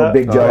 You all know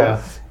Big Joe.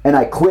 Yeah. And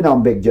I quit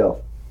on Big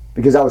Joe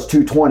because I was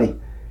 220.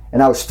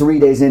 And I was 3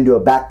 days into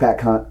a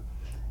backpack hunt,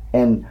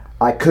 and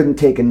I couldn't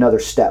take another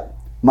step.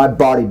 My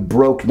body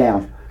broke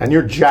down. And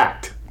you're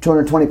jacked.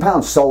 220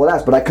 pounds, solid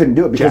ass, but I couldn't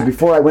do it because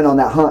before I went on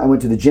that hunt, I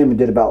went to the gym and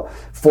did about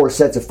 4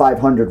 sets of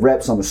 500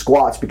 reps on the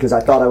squats because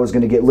I thought I was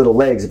going to get little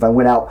legs if I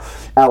went out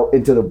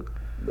into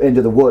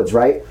the woods,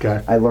 right?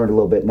 Okay. I learned a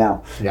little bit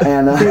now. Yeah.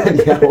 And,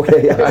 and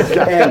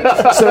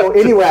so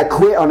anyway, I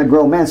quit on a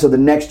grown man. So the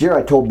next year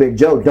I told Big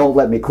Joe, don't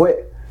let me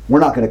quit. We're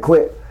not going to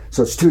quit.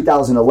 So it's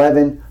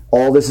 2011.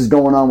 All this is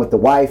going on with the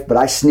wife, but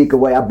I sneak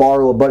away. I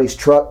borrow a buddy's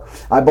truck.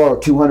 I borrow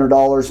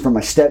 $200 from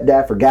my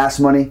stepdad for gas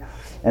money.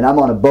 And I'm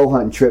on a bow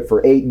hunting trip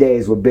for 8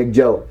 days with Big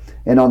Joe.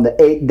 And on the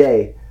 8th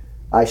day,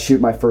 I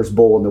shoot my first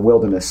bull in the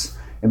wilderness.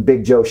 And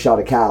Big Joe shot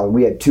a cow. And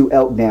we had 2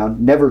 elk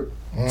down. Never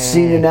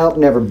seen an elk,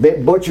 never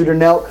butchered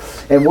an elk.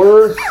 And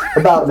we're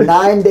about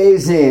 9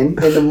 days in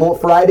the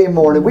Friday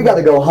morning. We got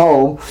to go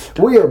home.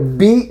 We are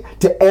beat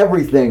to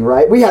everything,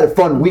 right? We had a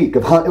fun week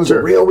of hunting. It was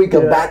a real week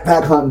of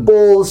backpack hunting,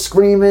 bulls,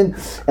 screaming.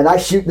 And I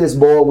shoot this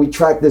bull. We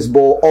track this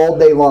bull all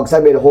day long because I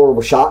made a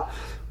horrible shot.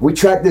 We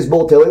tracked this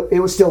bull till it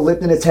was still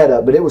lifting its head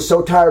up, but it was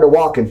so tired of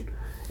walking,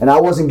 and I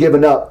wasn't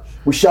giving up.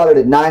 We shot it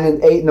at 9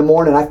 and 8 in the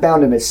morning. I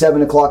found him at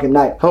 7 o'clock at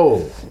night.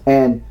 Oh.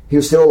 And he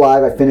was still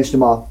alive. I finished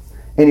him off.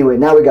 Anyway,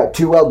 now we got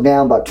 2 elk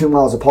down, about 2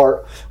 miles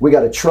apart. We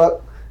got a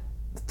truck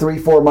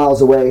 3-4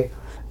 miles away,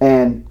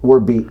 and we're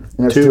beat. And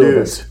there's 2 of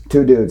us.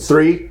 2 dudes.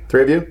 3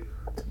 of you?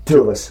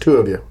 2 of us. 2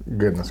 of you.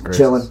 Goodness gracious.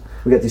 Chilling.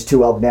 We got these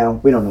 2 elk down.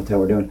 We don't know what the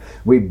hell we're doing.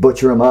 We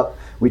butcher them up.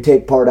 We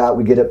take part out.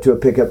 We get up to a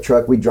pickup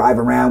truck. We drive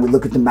around. We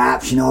look at the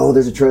maps. You know,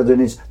 there's a trail there.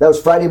 That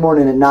was Friday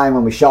morning at 9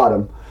 when we shot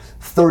him.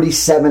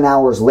 37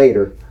 hours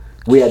later,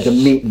 we had to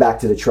meet back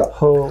to the truck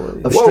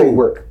of straight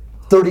work.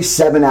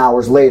 37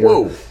 hours later.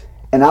 Whoa.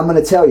 And I'm going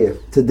to tell you,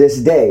 to this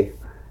day,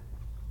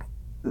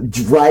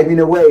 driving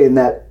away in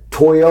that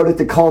Toyota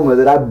Tacoma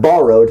that I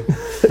borrowed,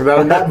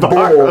 and that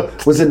bull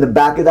was in the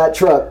back of that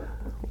truck.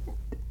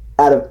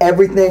 out of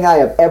everything I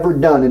have ever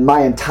done in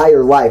my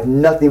entire life,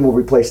 nothing will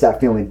replace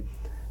that feeling.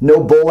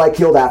 No bull I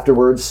killed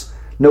afterwards,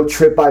 no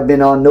trip I've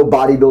been on, no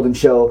bodybuilding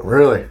show.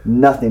 Really?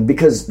 Nothing.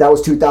 Because that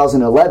was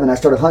 2011. I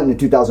started hunting in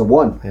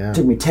 2001. Yeah. It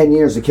took me 10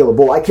 years to kill a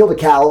bull. I killed a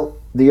cow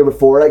the year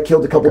before. I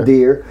killed a couple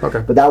deer.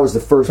 Okay. But that was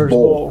the first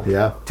bull.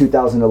 Yeah.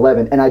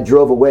 2011. And I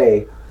drove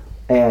away,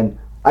 and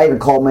I even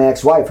called my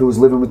ex-wife who was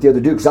living with the other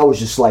dude, because I was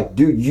just like,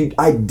 dude,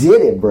 I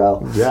did it,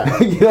 bro. Yeah.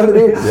 You know what I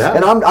mean? Yeah.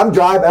 And I'm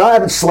driving, and I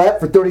haven't slept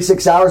for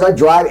 36 hours. I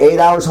drive 8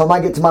 hours home. I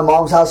get to my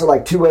mom's house at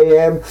like 2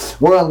 a.m.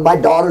 My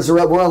daughters are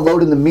up. We're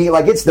unloading the meat.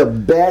 Like, it's the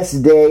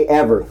best day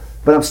ever.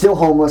 But I'm still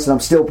homeless, and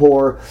I'm still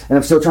poor, and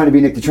I'm still trying to be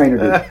Nick the Trainer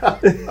dude.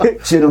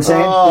 See what I'm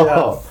saying? Oh.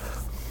 Yeah.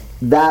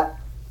 That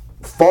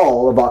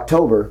fall of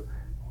October,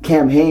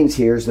 Cam Hanes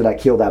hears that I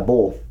killed that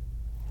bull.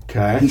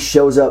 Okay. He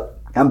shows up.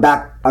 I'm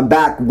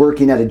back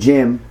working at a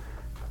gym,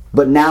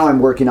 but now I'm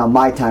working on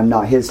my time,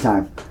 not his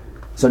time.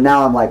 So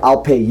now I'm like,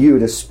 I'll pay you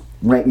to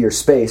rent your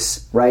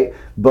space, right?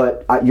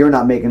 But you're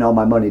not making all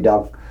my money,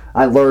 dog.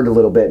 I learned a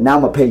little bit. Now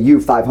I'm going to pay you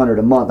 $500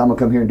 a month. I'm going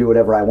to come here and do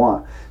whatever I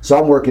want. So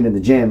I'm working in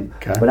the gym,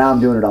 but now I'm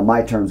doing it on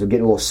my terms. I'm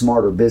getting a little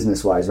smarter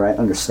business-wise, right?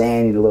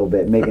 Understanding a little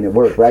bit, making it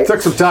work, right?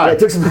 Took some time. Yeah, it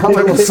took some time.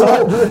 I'm a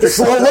slow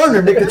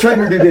learner, Nick the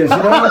Trainer dude is. You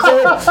know what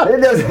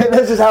I'm saying?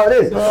 That's just how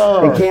it is.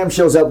 Oh. And Cam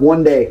shows up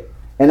one day,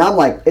 and I'm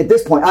like, at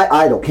this point, I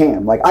idol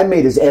Cam. Like, I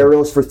made his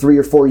arrows for 3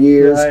 or 4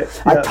 years. Right.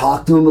 I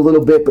talked to him a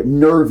little bit, but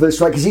nervous,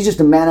 right? Because he's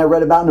just a man I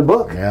read about in a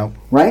book,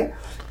 right?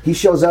 He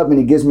shows up and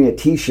he gives me a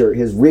T-shirt,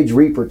 his Ridge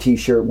Reaper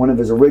T-shirt, one of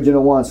his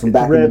original ones from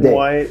back in the day. Red,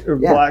 white, or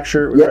black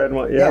shirt with red and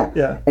white.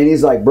 Yeah. And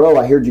he's like, bro,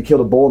 I heard you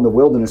killed a bull in the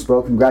wilderness,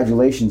 bro.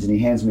 Congratulations. And he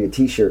hands me a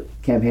T-shirt.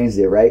 Cam Hanes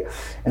did, right?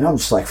 And I'm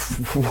just like,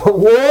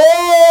 whoa!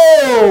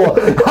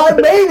 I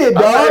made it,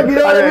 dog. You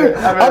know what I mean?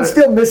 I'm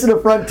still missing a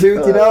front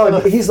tooth, you know?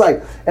 And he's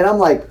like, and I'm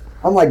like,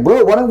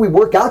 bro, why don't we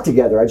work out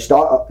together? I just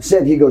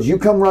said, he goes, you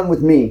come run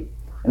with me,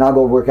 and I'll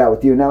go work out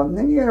with you. Now,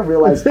 then you're going to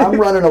realize I'm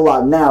running a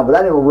lot now, but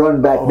I didn't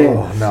run back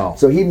then. No.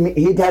 So he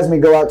has me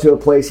go out to a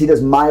place. He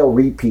does mile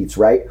repeats,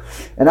 right?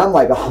 And I'm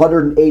like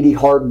 180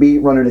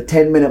 heartbeat, running a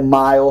 10-minute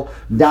mile,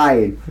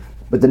 dying.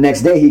 But the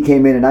next day he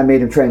came in and I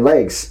made him train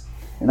legs.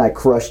 And I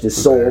crushed his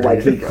soul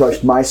like he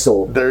crushed my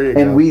soul. There you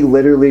go. And we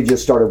literally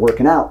just started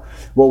working out.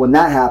 Well, when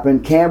that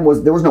happened, there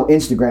was no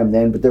Instagram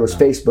then, but there was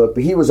Facebook.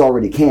 But he was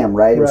already Cam,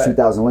 right? It was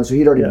 2011, so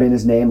he'd already been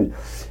his name.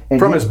 And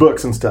from his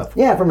books and stuff.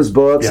 Yeah, from his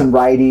books and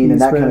writing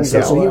and that kind of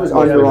stuff. So he was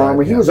Under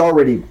Armour. He was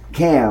already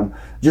Cam,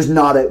 just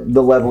not at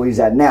the level he's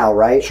at now,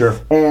 right? Sure.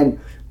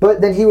 But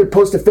then he would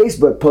post a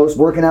Facebook post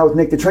working out with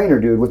Nick the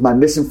Trainer dude with my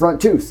missing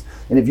front tooth.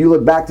 And if you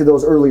look back to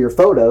those earlier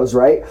photos,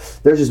 right,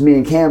 there's just me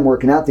and Cam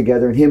working out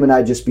together, and him and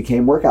I just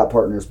became workout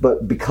partners.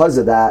 But because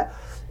of that,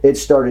 it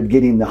started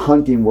getting the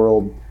hunting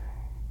world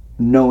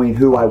knowing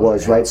who I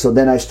was, right? So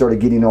then I started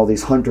getting all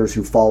these hunters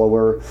who follow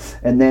her.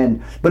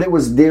 But it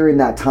was during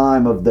that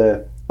time of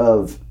the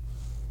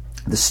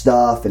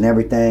stuff and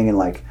everything, and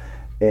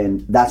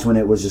that's when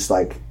it was just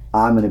like,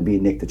 I'm going to be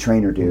Nick the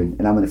Trainer dude,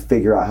 and I'm going to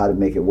figure out how to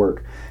make it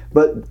work.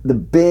 But the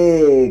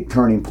big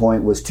turning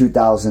point was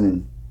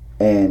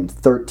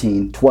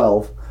 2013,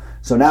 12.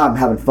 So now I'm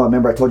having fun.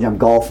 Remember I told you I'm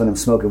golfing, I'm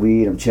smoking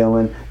weed, I'm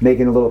chilling,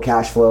 making a little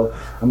cash flow.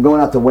 I'm going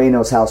out to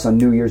Wayno's house on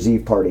New Year's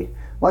Eve party.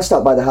 Well, I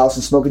stopped by the house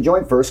and smoke a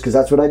joint first, because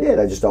that's what I did.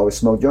 I just always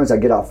smoke joints. I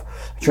get off,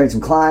 I train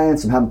some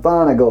clients, I'm having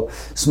fun, I go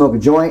smoke a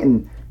joint,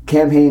 and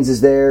Cam Hanes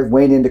is there,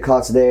 Wayne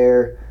Endicott's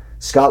there,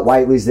 Scott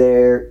Whiteley's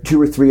there,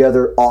 2 or 3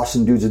 other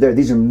awesome dudes are there.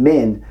 These are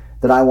men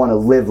that I want to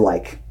live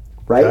like,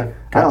 right? Okay.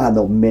 I don't have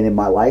no men in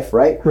my life,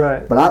 right?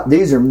 Right. But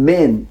these are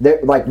men.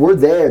 We're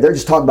there. They're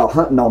just talking about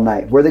hunting all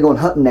night. Where are they going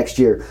hunting next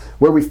year?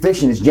 Where are we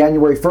fishing? It's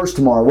January 1st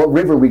tomorrow. What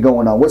river are we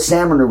going on? What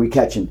salmon are we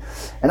catching?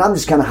 And I'm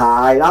just kind of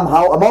high. I'm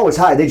always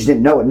high. They just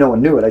didn't know it. No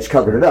one knew it. I just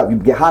covered it up. You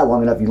get high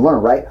long enough, you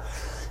learn, right?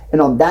 And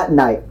on that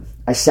night,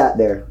 I sat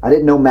there. I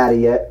didn't know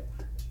Maddie yet.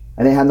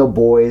 I didn't have no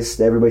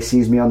boys. Everybody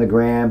sees me on the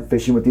gram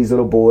fishing with these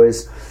little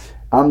boys.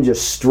 I'm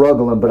just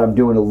struggling, but I'm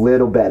doing a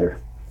little better,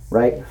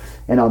 right?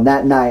 And on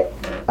that night,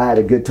 I had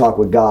a good talk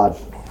with God.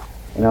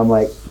 And I'm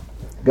like,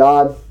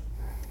 God,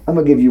 I'm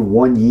going to give you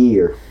 1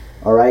 year,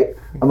 all right?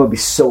 I'm going to be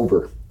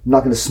sober. I'm not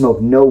going to smoke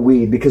no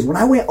weed. Because when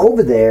I went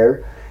over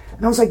there,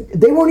 and I was like,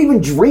 they weren't even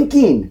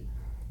drinking.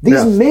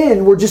 These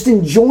men were just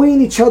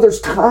enjoying each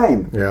other's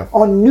time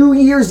on New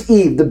Year's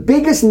Eve, the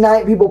biggest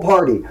night people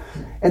party.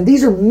 And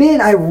these are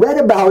men I read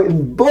about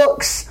in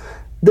books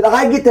that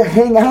I get to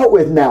hang out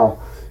with now.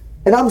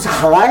 And I was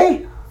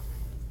high,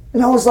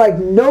 and I was like,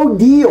 no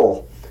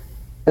deal.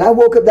 And I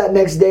woke up that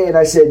next day and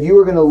I said, you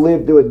are going to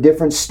live to a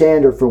different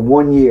standard for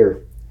 1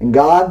 year. And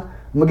God, I'm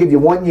going to give you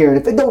 1 year. And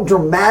if it don't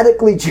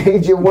dramatically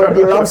change in 1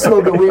 year, I'm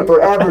smoking weed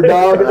forever,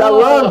 dog. Because I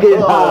love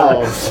getting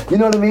high. You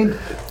know what I mean?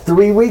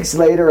 3 weeks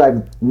later,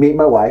 I meet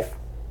my wife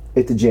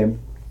at the gym,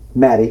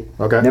 Maddie.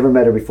 Okay. Never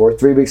met her before.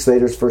 3 weeks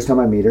later, it's the first time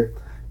I meet her.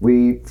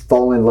 We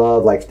fall in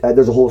love.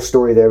 There's a whole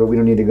story there, but we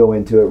don't need to go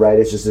into it, right?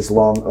 It's just this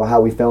long,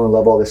 how we fell in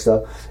love, all this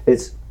stuff.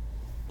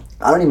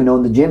 I don't even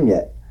own the gym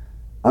yet.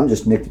 I'm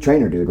just Nick the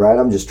Trainer dude, right?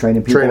 I'm just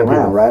training people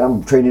around, right?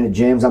 I'm training at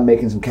gyms. I'm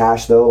making some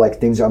cash though,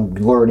 like things I'm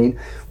learning,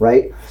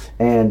 right?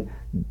 And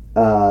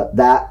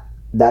that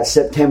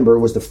September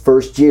was the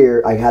first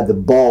year I had the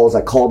balls.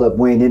 I called up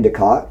Wayne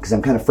Endicott because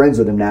I'm kind of friends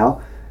with him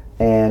now,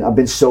 and I've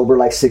been sober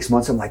like 6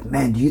 months. I'm like,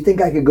 man, do you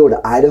think I could go to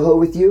Idaho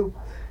with you?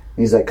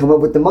 And he's like, come up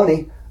with the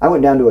money. I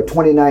went down to a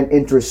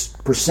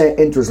 29%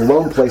 interest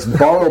loan place,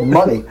 borrowed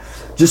money,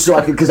 just so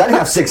I could, because I didn't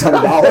have $600. You know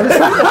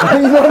what I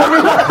mean?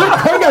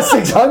 I ain't got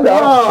 $600.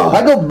 Oh.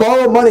 I go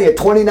borrow money at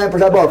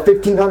 29%. I borrowed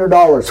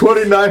 $1,500.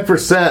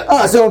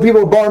 29%. So when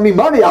people borrow me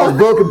money, I was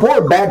broke and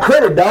poor, bad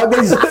credit, dog.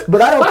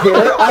 But I don't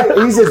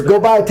care. He says, go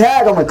buy a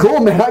tag. I'm like, cool,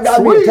 man. I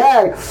got me a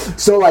tag.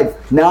 So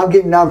like now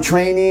I'm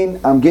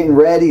training. I'm getting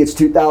ready. It's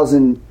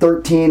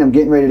 2013. I'm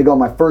getting ready to go on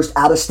my first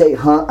out-of-state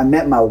hunt. I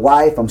met my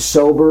wife. I'm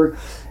sober.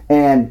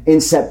 And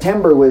in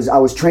September I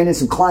was training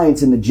some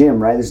clients in the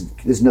gym, right? This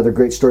is another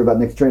great story about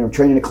Nick the Trainer. I'm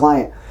training a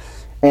client,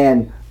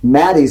 and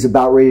Maddie's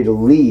about ready to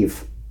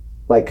leave,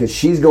 like, because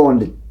she's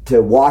going to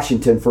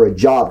Washington for a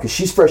job, because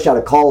she's fresh out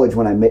of college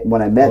when I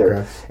met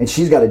her, and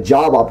she's got a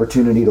job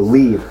opportunity to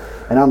leave.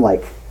 And I'm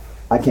like,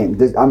 I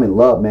can't. I'm in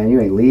love, man.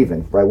 You ain't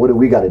leaving, right? What do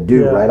we got to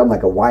do, right? I'm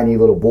like a whiny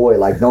little boy,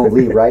 like, don't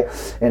leave, right?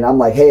 And I'm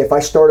like, hey, if I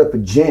start up a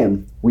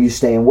gym, will you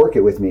stay and work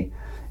it with me?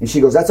 And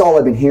she goes, that's all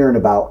I've been hearing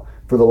about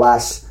for the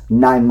last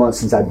 9 months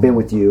since I've been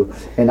with you.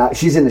 And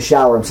she's in the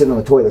shower. I'm sitting on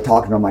the toilet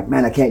talking to her. I'm like,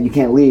 man, you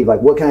can't leave.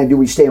 Like, what can I do?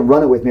 Will you stay and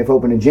run it with me if I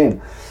open a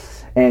gym?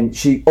 And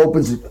she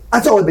opens,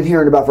 that's all I've been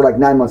hearing about for like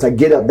 9 months. I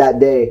get up that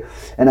day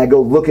and I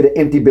go look at an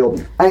empty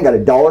building. I ain't got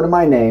 $1 to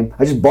my name.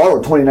 I just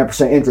borrowed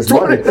 29% interest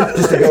money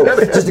just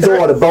to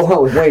go on a bow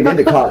hunt with Wayne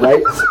Endicott,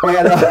 right?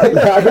 And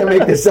I can't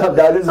make this up,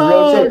 dog. This is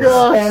real shit.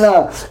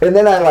 Gosh. And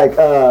then I like,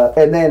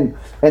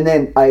 and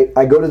then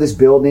I go to this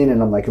building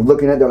and I'm like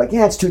looking at it. They're like,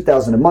 yeah, it's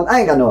 $2,000 a month. I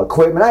ain't got no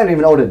equipment. I don't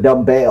even own a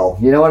dumbbell.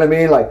 You know what I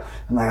mean? Like,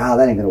 I'm like,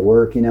 that ain't gonna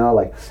work. You know,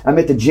 like I'm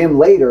at the gym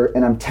later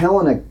and I'm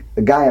telling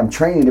a guy I'm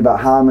training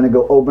about how I'm going to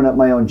go open up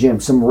my own gym.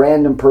 Some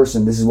random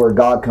person. This is where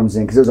God comes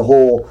in, because there's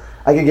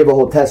I could give a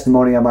whole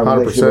testimony on my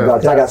relationship with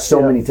God. I got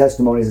so many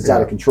testimonies, it's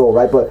out of control,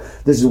 right? But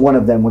this is one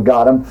of them with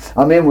God.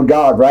 I'm in with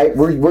God, right?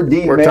 We're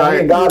deep, man. Tight. Me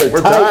and God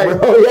are tight,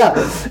 bro.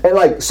 Yeah. And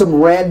like some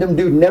random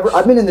dude,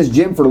 I've been in this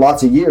gym for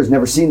lots of years,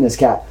 never seen this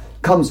cat.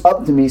 Comes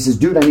up to me, says,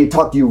 dude, I need to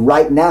talk to you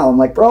right now. I'm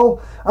like, bro,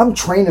 I'm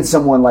training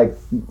someone, like,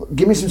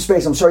 give me some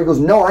space. I'm sorry. He goes,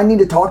 no, I need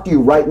to talk to you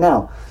right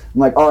now. I'm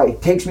like, all right,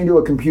 takes me to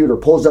a computer,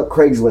 pulls up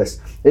Craigslist.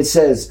 It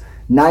says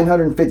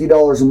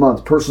 $950 a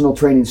month, personal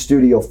training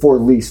studio for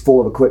lease,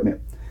 full of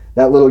equipment.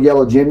 That little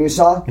yellow gym you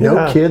saw?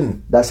 No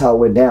kidding. That's how it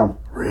went down.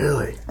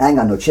 Really? I ain't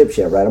got no chips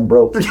yet, right? I'm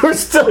broke. You're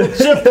still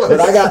chipless. But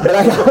I got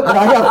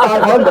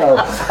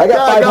 $500. I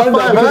got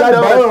 $500 because I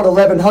borrowed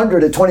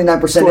 $1,100 at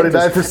 29%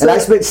 interest, and I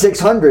spent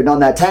 $600 on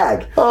that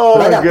tag. Oh,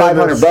 but I got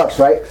 $500,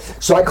 right?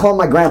 So I called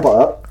my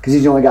grandpa up, because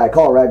he's the only guy I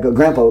call, right? I go,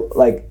 Grandpa,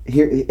 like,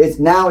 here,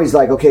 now he's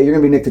like, okay, you're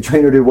gonna be Nick the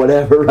Trainer, dude,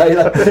 whatever, right?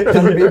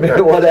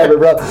 Whatever,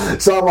 bro.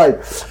 So I'm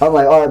like, all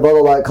right, blah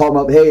blah blah. I call him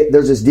up. Hey,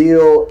 there's this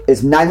deal.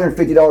 It's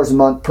 $950 a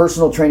month,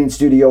 personal training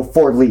studio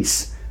for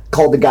lease.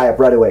 Called the guy up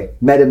right away.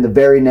 Met him the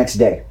very next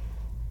day.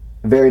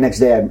 I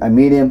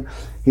meet him.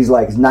 He's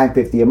like, it's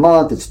 $950 a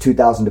month. It's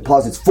 $2,000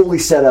 deposits. Fully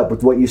set up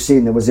with what you've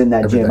seen that was in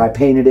that gym. I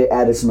painted it,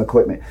 added some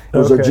equipment. It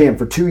was a gym.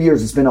 For 2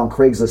 years, it's been on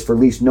Craigslist for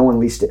lease. No one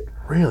leased it.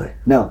 Really?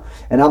 No.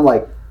 And I'm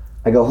like,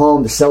 I go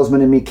home. The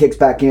salesman in me kicks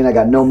back in. I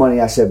got no money.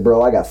 I said,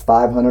 bro, I got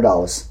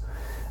 $500.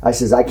 I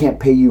says, I can't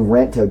pay you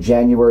rent till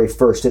January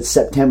 1st. It's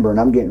September, and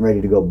I'm getting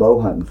ready to go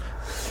bow hunting.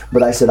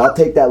 But I said, I'll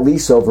take that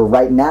lease over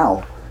right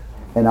now,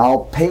 and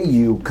I'll pay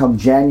you come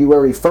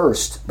January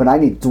 1st, but I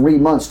need 3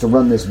 months to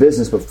run this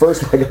business. But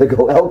first, I got to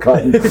go elk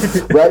hunting,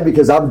 right?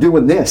 Because I'm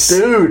doing this.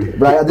 Dude.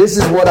 Right? This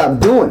is what I'm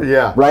doing.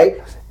 Yeah.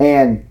 Right?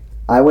 And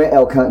I went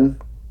elk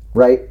hunting,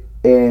 right?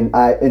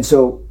 And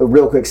so, a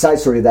real quick side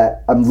story of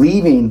that, I'm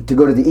leaving to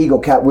go to the Eagle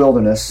Cap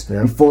Wilderness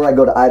before I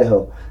go to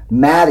Idaho.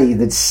 Maddie,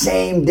 the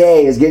same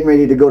day, is getting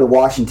ready to go to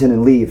Washington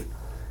and leave.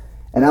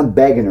 And I'm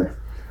begging her,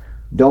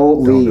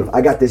 don't leave.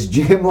 I got this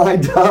gym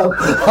lined up.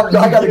 I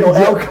got to go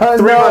elk hunting.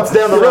 3 months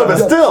down the road, but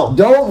still.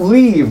 Don't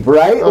leave,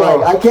 right?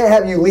 Like, I can't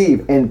have you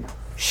leave. And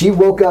she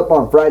woke up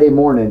on Friday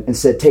morning and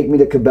said, take me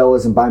to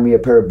Cabela's and buy me a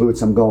pair of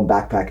boots. I'm going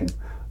backpacking.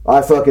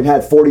 I fucking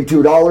had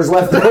 $42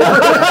 left over.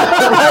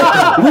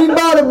 We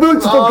bought a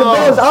boots from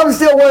Cabela's. I'm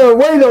still wearing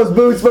Wayno's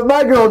boots, but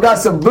my girl got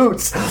some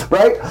boots,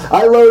 right?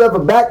 I load up a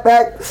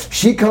backpack.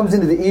 She comes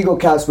into the Eagle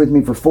Cast with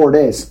me for 4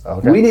 days.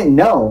 Okay. We didn't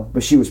know,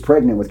 but she was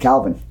pregnant with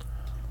Calvin.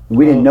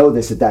 We didn't know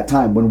this at that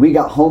time. When we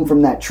got home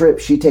from that trip,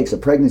 she takes a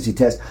pregnancy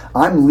test.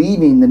 I'm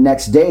leaving the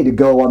next day to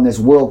go on this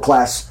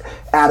world-class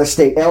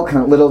out-of-state elk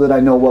hunt. Little did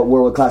I know what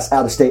world-class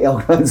out-of-state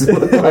elk hunts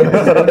look like.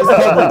 On this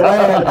public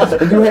land,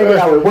 and you hanging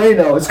out with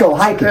Wayno. Let's go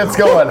hiking. Let's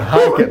go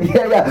hiking.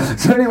 Yeah.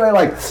 So anyway,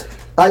 like,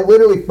 I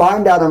literally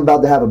find out I'm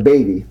about to have a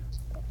baby.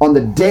 On the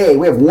day,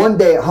 we have 1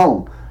 day at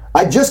home.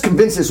 I just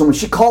convinced this woman.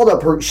 She called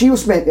up her. She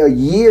spent a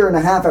year and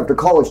a half after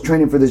college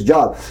training for this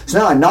job. So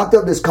now I knocked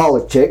up this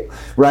college chick,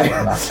 right?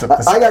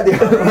 I got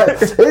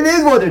the. It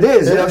is what it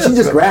is. You know, she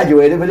just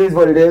graduated, but it is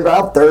what it is.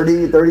 I'm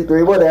 30,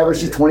 33, whatever.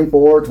 She's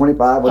 24,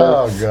 25, whatever.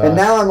 Oh, God. And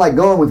now I'm like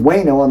going with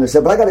Wayno on this,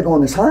 but I got to go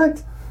on this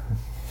hunt.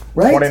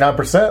 Right?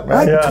 29%, man.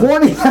 Right? Yeah.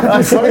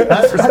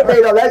 29%. I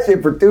paid all that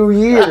shit for 2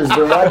 years,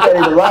 bro. I can't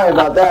even lie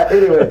about that.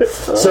 Anyway,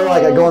 so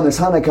like I go on this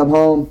hunt, I come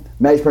home,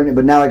 Maggie's pregnant,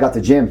 but now I got the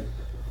gym.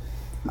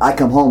 I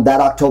come home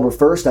that October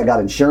 1st. I got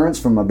insurance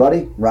from my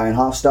buddy Ryan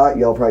Hofstadt.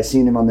 Y'all probably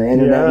seen him on the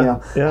internet. You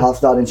know,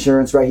 Hofstadt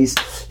Insurance, right? He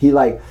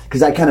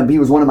because he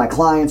was one of my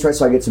clients, right?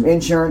 So I get some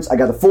insurance. I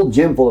got a full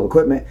gym full of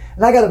equipment,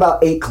 and I got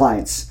about 8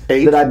 clients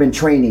that I've been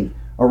training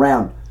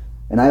around.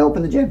 And I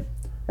open the gym,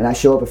 and I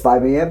show up at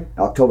 5 a.m.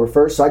 October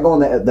 1st. So I go on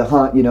the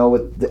hunt, you know,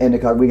 with the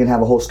Endicott. We can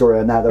have a whole story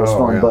on that. That was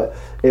fun, but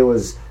it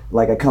was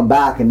like I come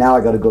back, and now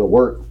I got to go to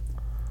work.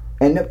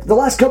 And the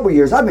last couple of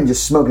years, I've been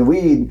just smoking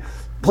weed,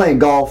 playing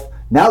golf.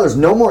 Now there's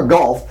no more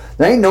golf.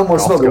 There ain't no more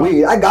smoking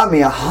weed. I got me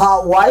a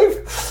hot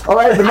wife, all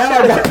right? But now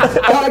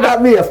I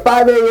got me a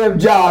 5 a.m.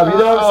 job, you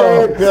know what I'm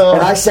saying? God.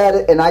 And I sat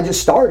it, and I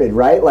just started,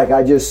 right? Like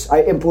I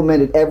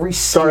implemented every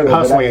skill. Started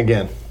hustling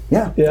again.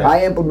 Yeah.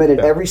 I implemented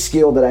every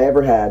skill that I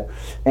ever had.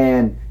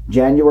 And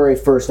January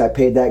 1st, I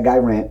paid that guy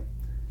rent.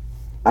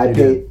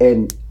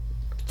 And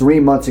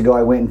 3 months ago,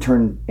 I went and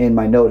turned in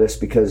my notice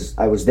because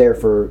I was there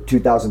for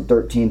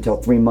 2013 till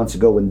 3 months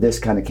ago when this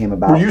kind of came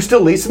about. Were you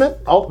still leasing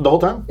it the whole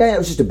time? Yeah, it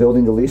was just a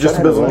building to lease. Just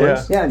a building to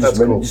lease? Yeah, just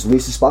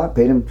leased a spot,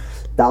 paid him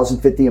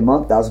 $1,050 a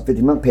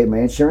month, paid my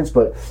insurance,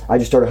 but I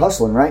just started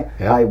hustling, right?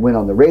 Yeah. I went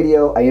on the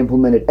radio, I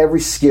implemented every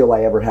skill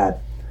I ever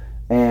had.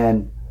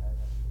 And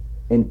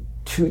in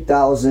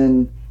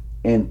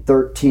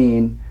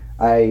 2013,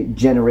 I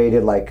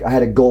generated I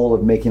had a goal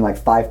of making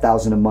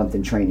 $5,000 a month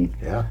in training.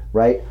 Yeah.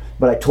 Right?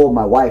 But I told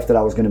my wife that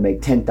I was going to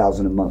make $10,000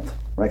 a month,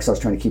 right? Because I was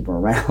trying to keep her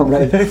around,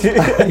 right?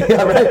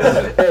 Yeah,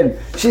 right? And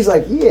she's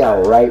like, "Yeah,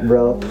 right,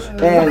 bro."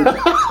 And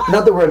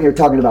not that we're in here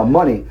talking about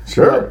money.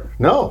 Sure.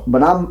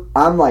 But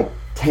I'm like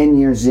 10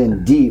 years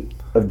in deep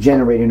of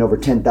generating over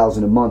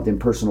 $10,000 a month in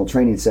personal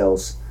training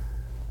sales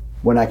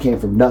when I came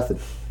from nothing.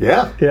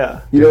 Yeah.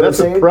 Yeah. You know what I'm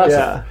saying? Impressive.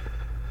 Yeah.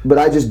 But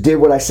I just did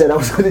what I said I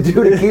was going to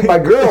do to keep my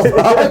girl.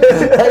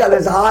 I got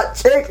this hot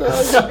chick.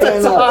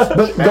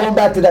 But going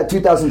back to that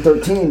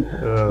 2013,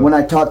 when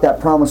I taught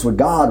that promise with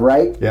God,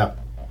 right? Yeah.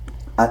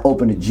 I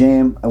opened a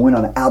gym. I went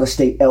on an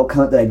out-of-state elk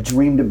hunt that I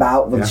dreamed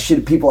about, the shit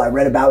of people I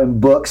read about in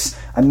books.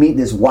 I meet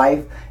this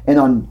wife, and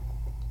on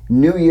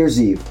New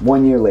Year's Eve,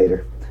 1 year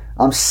later,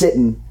 I'm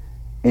sitting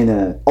in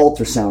an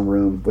ultrasound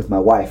room with my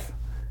wife,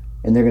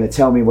 and they're going to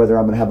tell me whether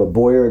I'm going to have a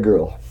boy or a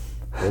girl.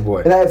 Oh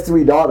boy! And I have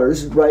 3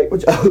 daughters, right,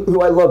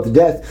 who I love to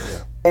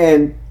death. Yeah.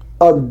 And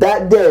on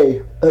that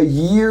day, a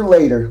year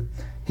later,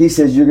 he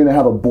says, "You're going to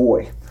have a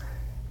boy."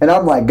 And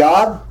I'm like,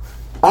 "God,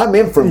 I'm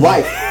in for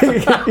life.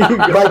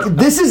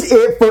 This is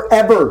it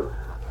forever,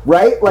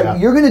 right?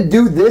 You're going to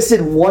do this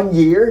in 1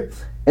 year."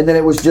 And then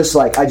it was just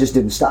I just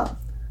didn't stop.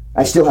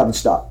 I still haven't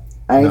stopped.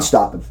 I ain't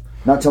stopping.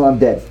 Not till I'm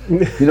dead. You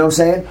know what I'm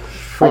saying?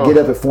 I get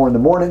up at 4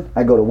 a.m,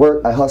 I go to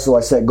work, I hustle,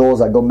 I set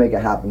goals, I go make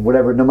it happen,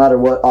 whatever, no matter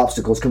what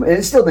obstacles come. And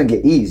it still didn't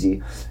get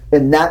easy.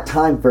 In that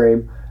time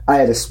frame, I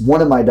had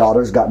one of my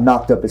daughters got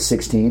knocked up at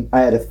 16. I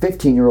had a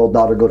 15-year-old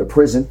daughter go to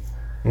prison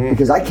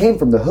because I came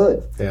from the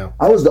hood. Yeah.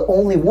 I was the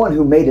only one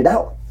who made it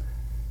out.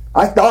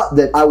 I thought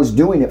that I was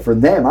doing it for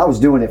them. I was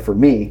doing it for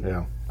me.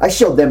 Yeah. I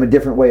showed them a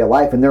different way of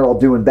life, and they're all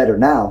doing better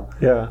now.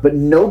 Yeah. But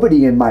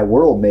nobody in my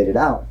world made it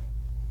out.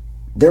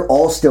 They're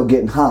all still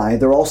getting high.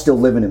 They're all still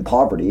living in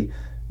poverty.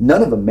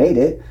 None of them made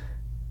it.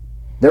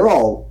 They're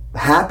all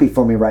happy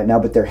for me right now,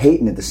 but they're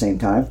hating at the same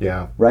time.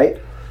 Yeah. Right?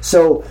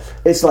 So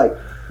it's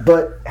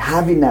but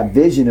having that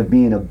vision of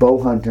being a bow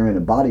hunter and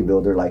a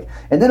bodybuilder,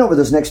 and then over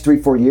those next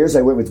 3-4 years,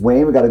 I went with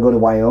Wayne. We got to go to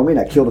Wyoming.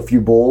 I killed a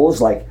few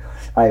bulls. I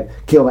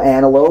killed an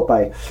antelope.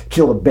 I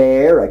killed a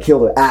bear. I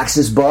killed an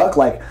axis buck.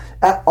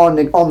 On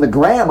the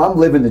gram, I'm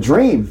living the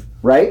dream,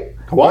 right?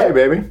 Hawaii,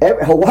 baby.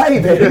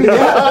 Hawaii, baby.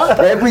 Yeah.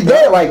 Every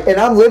day,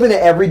 and I'm living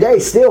it every day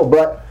still,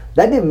 but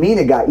that didn't mean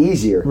it got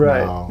easier.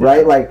 Right. No.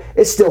 Right?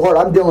 It's still hard.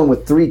 I'm dealing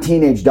with 3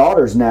 teenage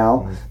daughters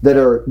now that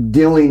are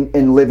dealing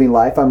and living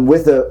life. I'm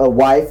with a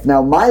wife.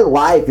 Now, my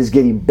life is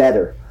getting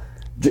better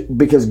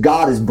because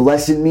God is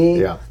blessing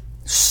me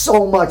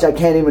so much. I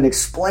can't even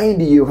explain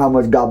to you how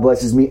much God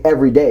blesses me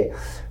every day.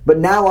 But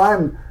now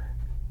I'm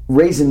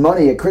raising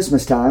money at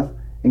Christmas time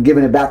and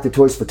giving it back to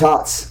Toys for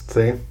Tots.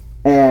 See?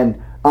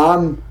 And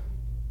I'm...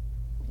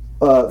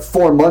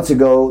 4 months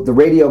ago, the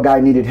radio guy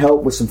needed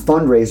help with some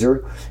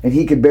fundraiser, and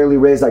he could barely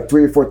raise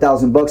 $3,000 or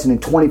 $4,000 bucks. And in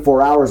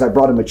 24 hours, I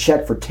brought him a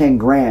check for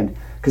 $10,000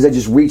 because I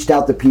just reached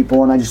out to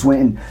people and I just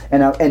went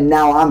and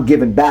now I'm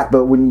giving back.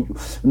 But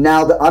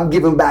now that I'm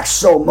giving back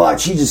so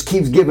much, he just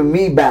keeps giving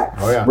me back.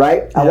 Oh, yeah.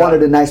 Right? I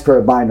wanted a nice pair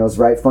of binos,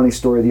 right? Funny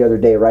story the other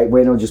day, right?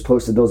 Wayno just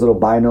posted those little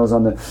binos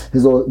on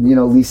his little,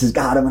 Lisa's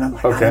got them, and I'm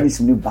like, I need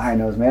some new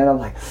binos, man. I'm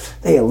like,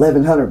 they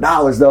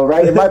 $1,100 though,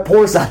 right? And my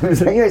poor side was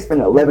like, you ain't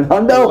spending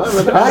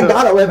 $1,100. I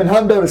got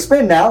 $1,100 to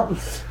spend now.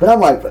 But I'm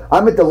like,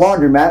 I'm at the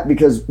laundromat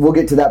because we'll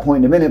get to that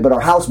point in a minute, but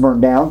our house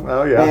burned down.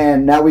 Oh, yeah.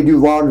 And now we do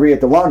laundry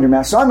at the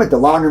laundromat. So I'm at the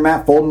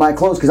laundromat folding my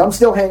clothes because I'm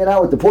still hanging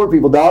out with the poor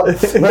people, dog,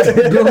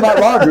 right? Doing my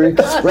laundry,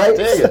 right?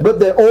 But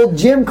the old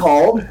gym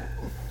called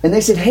and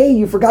they said, hey,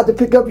 you forgot to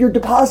pick up your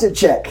deposit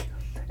check.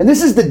 And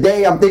this is the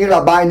day I'm thinking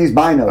about buying these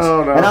binos.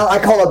 Oh, no. And I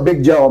call up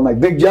Big Joe. I'm like,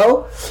 Big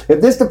Joe,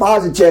 if this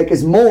deposit check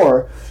is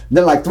more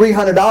than like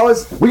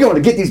 $300, we're going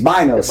to get these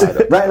binos.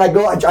 Right? And I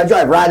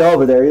drive right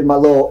over there in my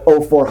little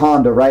 04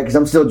 Honda, right? Because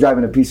I'm still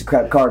driving a piece of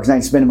crap car because I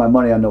ain't spending my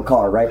money on no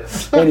car, right?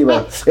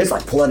 Anyway, it's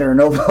like fluttering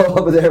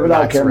over there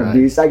without a camera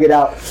beast. I get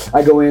out,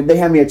 I go in, they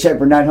hand me a check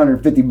for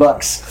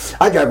 $950.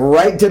 I drive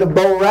right to the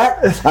bow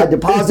rack, I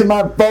deposit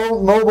my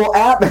phone mobile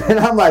app, and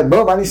I'm like,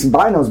 boom, I need some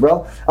binos,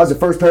 bro. I was the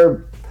first pair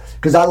of,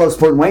 because I love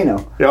supporting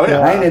Wayno. Oh, yeah.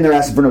 I ain't in there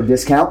asking for no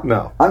discount.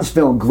 No. I'm just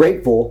feeling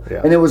grateful. Yeah.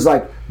 And it was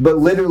like, but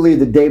literally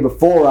the day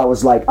before, I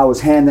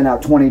was handing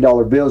out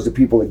 $20 bills to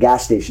people at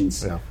gas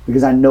stations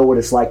because I know what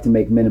it's like to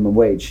make minimum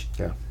wage.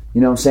 Yeah.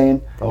 You know what I'm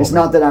saying? It's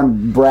not that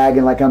I'm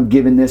bragging like I'm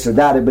giving this or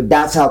that, but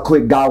that's how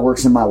quick God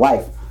works in my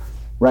life,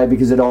 right?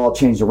 Because it all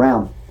changed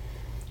around,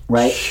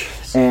 right?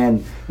 Jeez.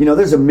 And,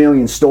 there's a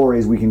million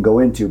stories we can go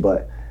into,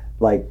 but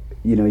like,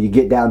 you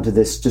get down to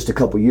this just a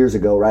couple years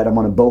ago, right? I'm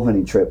on a bow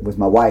hunting trip with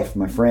my wife,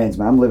 my friends,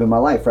 man. I'm living my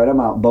life, right?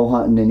 I'm out bow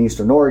hunting in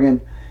Eastern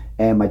Oregon,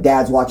 and my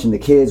dad's watching the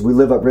kids. We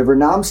live upriver.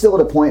 Now, I'm still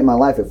at a point in my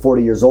life at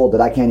 40 years old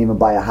that I can't even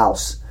buy a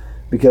house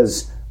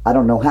because I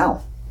don't know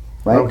how,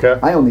 right? Okay.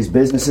 I own these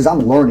businesses. I'm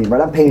learning, right?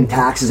 I'm paying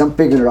taxes. I'm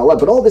figuring it all out.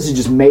 But all this is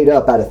just made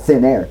up out of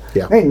thin air.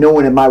 Yeah. There ain't no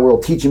one in my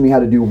world teaching me how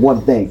to do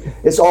one thing.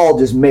 It's all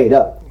just made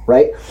up,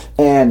 right?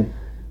 And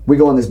we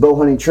go on this bow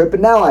hunting trip,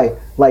 and now I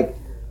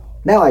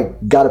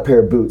got a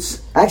pair of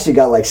boots. I actually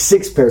got like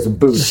 6 pairs of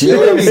boots. You know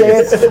what I'm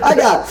saying?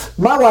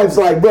 My wife's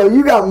like, bro,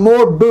 you got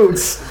more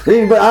boots. But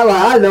I'm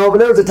like, I know, but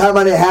there was a time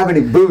I didn't have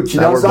any boots,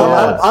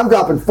 So I'm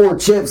dropping 4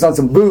 chips on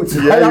some boots.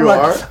 Right? Yeah, I'm like,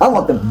 are. I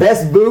want the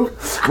best boot,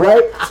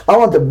 right? I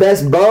want the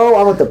best bow.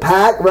 I want the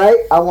pack, right?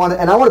 I want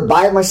to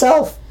buy it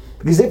myself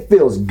because it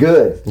feels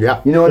good.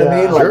 Yeah. You know what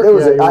I mean? Like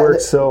Sure. You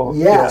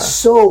worked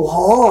so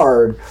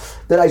hard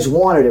that I just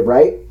wanted it,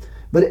 right?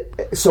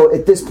 But so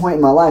at this point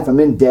in my life, I'm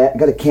in debt. I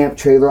got a camp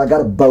trailer. I got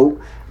a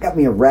boat. I got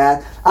me a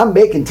rat. I'm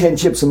making 10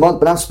 chips a month,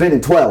 but I'm spending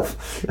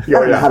 12. I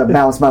don't know how to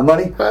balance my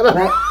money. I'm from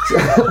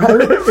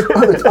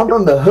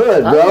the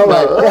hood,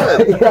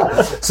 bro.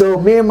 Yeah.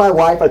 So me and my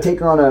wife, I take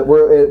her on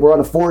we're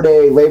on a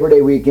 4-day Labor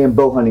Day weekend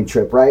bow hunting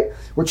trip, right?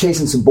 We're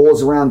chasing some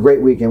bulls around.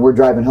 Great weekend. We're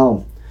driving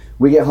home.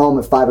 We get home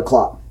at 5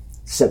 o'clock,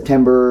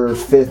 September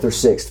 5th or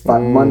 6th,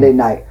 Monday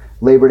night,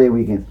 Labor Day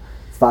weekend,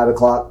 5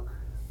 o'clock.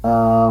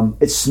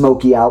 It's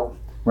smoky out.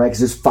 Right, because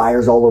there's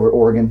fires all over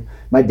Oregon.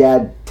 My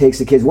dad takes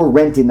the kids. We're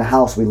renting the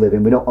house we live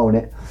in. We don't own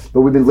it, but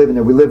we've been living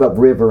there. We live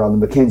upriver on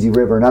the McKenzie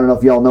River, and I don't know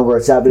if y'all know where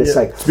it's at, but it's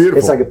beautiful.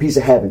 It's like a piece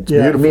of heaven.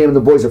 Yeah. Me and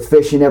the boys are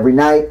fishing every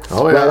night.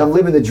 Oh, yeah. Right, I'm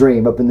living the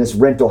dream up in this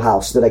rental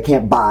house that I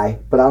can't buy,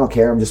 but I don't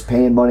care. I'm just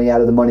paying money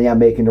out of the money I'm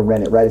making to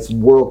rent it. Right, it's a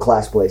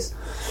world-class place,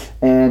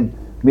 and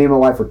me and my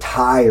wife are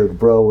tired,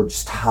 bro. We're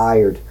just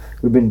tired.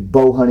 We've been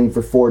bow hunting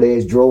for 4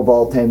 days. Drove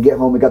all 10. Get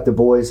home, we got the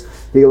boys.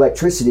 The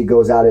electricity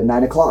goes out at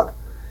 9 o'clock.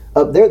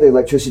 Up there, the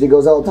electricity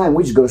goes all the time.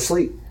 We just go to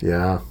sleep.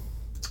 Yeah.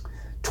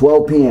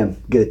 12 p.m.,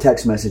 get a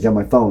text message on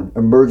my phone.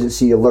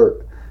 Emergency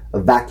alert.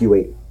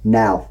 Evacuate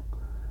now.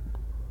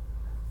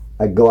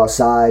 I go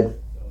outside.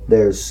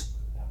 There's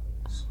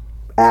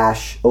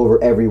ash over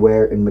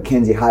everywhere, and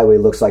McKenzie Highway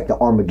looks like the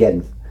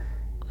Armageddon.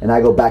 And I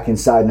go back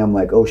inside, and I'm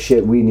like, oh,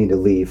 shit, we need to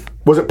leave.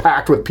 Was it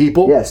packed with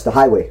people? Yes, the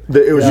highway.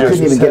 It was you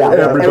couldn't even get out.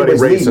 Everybody Everybody's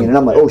racing. leaving, and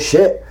I'm like, oh,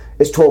 shit.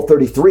 It's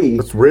 12:33.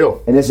 It's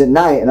real. And it's at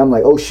night, and I'm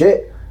like, oh,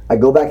 shit. I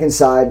go back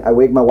inside. I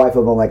wake my wife up.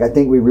 I'm like, I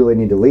think we really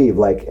need to leave.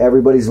 Like,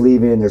 everybody's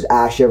leaving. There's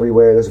ash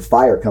everywhere. There's a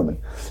fire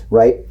coming,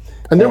 right?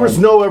 And there was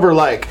no ever,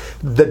 like,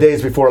 the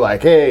days before,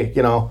 like, hey,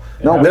 No,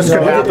 this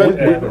could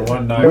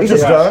happen. We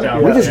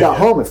just got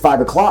home at 5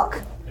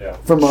 o'clock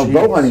from our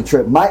bow hunting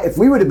trip. If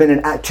we would have been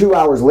in 2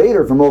 hours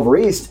later from over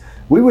east,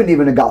 we wouldn't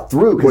even have got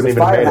through because the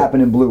fire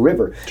happened in Blue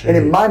River. Jeez. And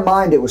in my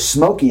mind, it was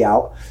smoky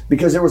out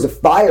because there was a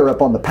fire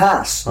up on the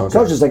pass. Okay. So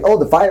I was just like, oh,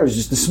 the fire is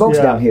just the smoke's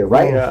down here,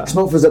 right? Yeah.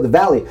 Smoke was up the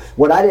valley.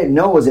 What I didn't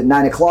know was at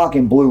 9 o'clock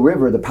in Blue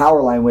River, the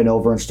power line went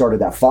over and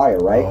started that fire,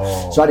 right?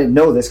 Oh. So I didn't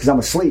know this because I'm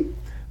asleep,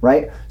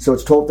 right? So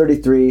it's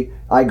 12:33.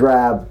 I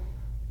grab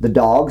the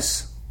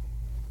dogs,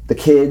 the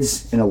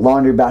kids, and a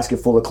laundry basket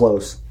full of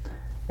clothes.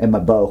 And my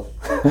bow.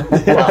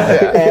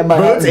 And my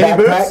boots?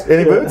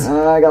 Any boots?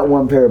 I got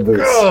 1 pair of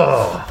boots.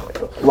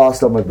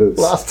 Lost all my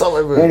boots.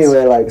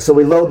 Anyway, so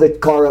we load the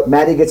car up.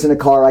 Maddie gets in the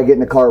car. I get in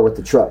the car with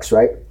the trucks,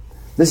 right?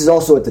 this is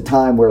also at the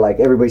time where like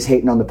everybody's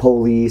hating on the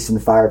police and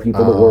the fire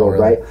people of the world,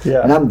 really? right?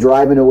 Yeah. And I'm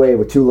driving away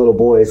with 2 little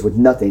boys with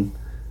nothing,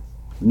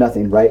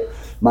 right?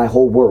 My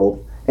whole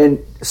world. And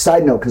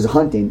side note, because of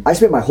hunting, I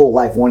spent my whole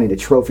life wanting a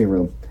trophy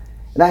room.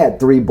 And I had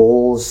 3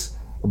 bulls,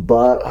 a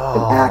buck,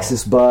 an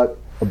axis buck,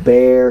 a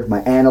bear,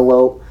 my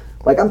antelope.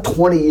 Like, I'm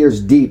 20 years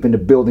deep into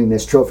building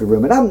this trophy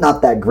room, and I'm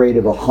not that great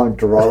of a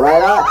hunter, all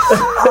right?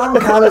 I'm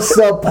kind of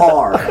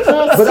subpar.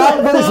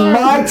 But it's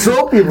my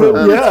trophy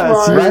room.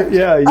 Right?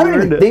 Yeah, you I don't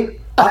earned even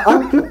think...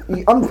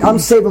 I'm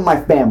saving my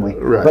family.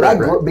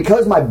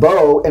 Because my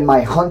bow and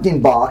my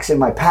hunting box and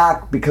my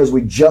pack, because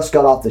we just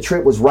got off the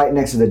trip, was right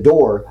next to the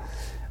door,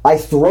 I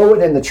throw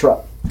it in the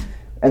truck.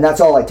 And that's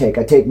all I take.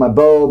 I take my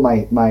bow,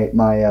 my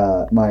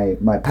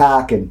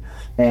pack,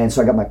 and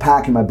so I got my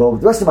pack and my bow.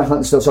 The rest of my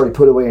hunting stuff's already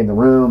put away in the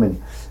room,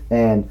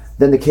 and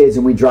then the kids,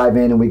 and we drive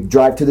in, and we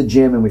drive to the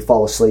gym, and we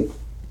fall asleep.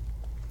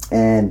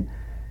 And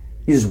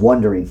you're just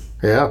wondering.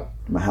 Yeah.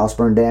 My house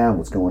burned down.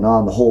 What's going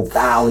on? The whole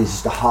valley's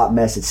just a hot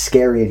mess. It's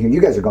scary in here.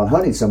 You guys are going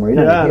hunting somewhere.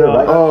 You're not here,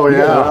 right? Oh, you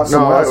yeah.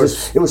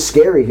 It was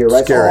scary here,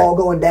 right? Scary. It's all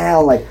going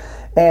down. Like,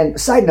 and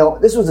side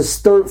note, this was the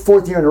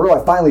 4th year in a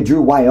row I finally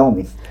drew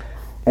Wyoming,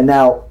 and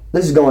now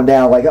this is going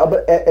down. Like,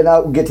 and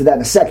I'll get to that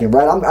in a second,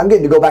 right? I'm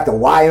getting to go back to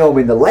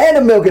Wyoming, the land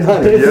of milk and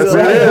honey. Yes,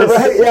 right? it is.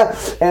 Right? Yeah.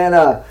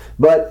 And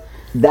but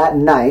that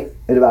night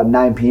at about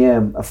 9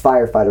 p.m., a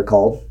firefighter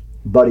called,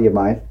 a buddy of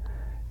mine,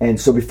 and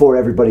so before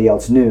everybody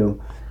else knew,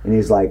 and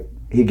he's like,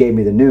 he gave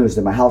me the news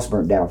that my house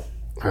burnt down,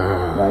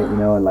 right? You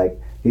know, and like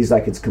he's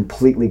like, it's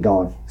completely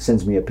gone.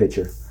 Sends me a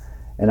picture,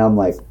 and I'm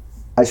like,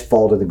 I just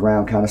fall to the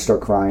ground, kind of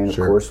start crying, of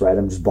course, right?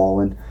 I'm just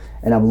bawling,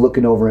 and I'm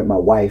looking over at my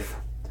wife,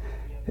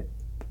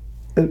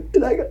 and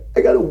I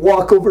got to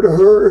walk over to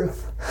her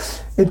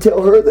and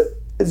tell her that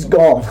it's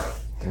gone.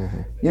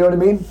 Mm-hmm. You know what I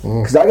mean?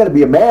 Because I got to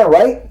be a man,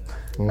 right?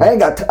 Mm-hmm. I ain't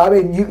got. I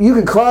mean, you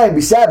can cry and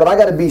be sad, but I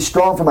got to be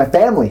strong for my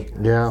family.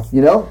 Yeah.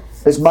 You know,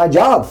 it's my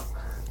job,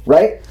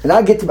 right? And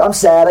I'm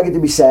sad. I get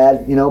to be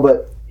sad. You know,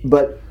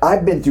 but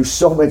I've been through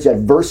so much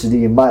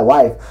adversity in my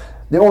life.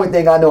 The only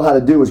thing I know how to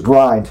do is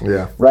grind.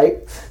 Yeah.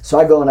 Right? So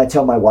I go and I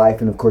tell my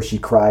wife, and of course she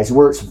cries. And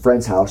we're at some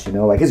friend's house, you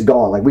know, like it's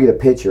gone. Like we get a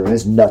picture and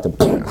it's nothing,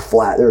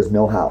 flat. There's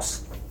no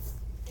house.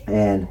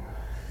 And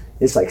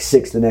it's like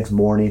 6 the next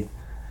morning,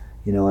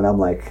 you know, and I'm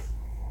like,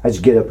 I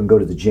just get up and go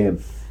to the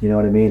gym. You know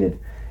what I mean?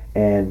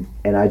 And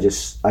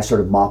I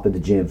started mopping the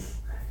gym.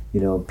 You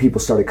know, people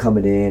started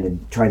coming in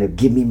and trying to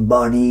give me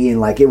money,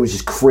 and like it was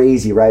just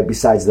crazy, right?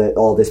 Besides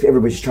all this,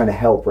 everybody's just trying to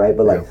help, right?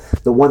 But like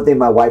the one thing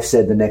my wife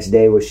said the next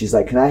day was, she's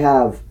like, "Can I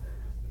have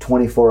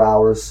 24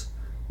 hours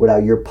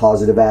without your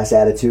positive ass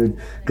attitude?"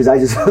 Because I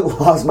just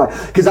lost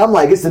because I'm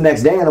like, it's the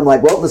next day, and I'm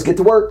like, well, let's get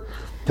to work.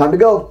 Time to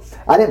go.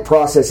 I didn't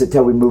process it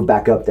till we moved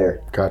back up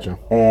there. Gotcha.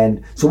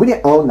 And so we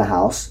didn't own the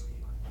house.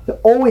 The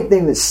only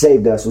thing that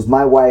saved us was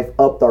my wife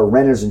upped our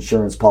renter's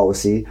insurance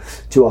policy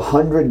to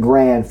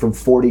 $100,000 from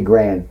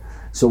 $40,000.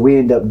 So we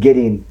ended up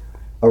getting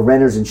a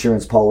renter's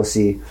insurance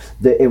policy,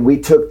 and we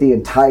took the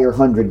entire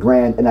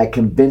 $100,000, and I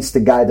convinced the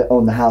guy that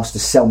owned the house to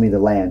sell me the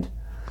land.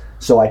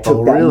 So I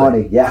took that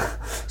money. Yeah.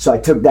 So I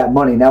took that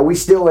money. Now we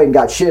still ain't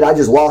got shit. I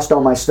just lost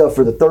all my stuff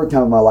for the 3rd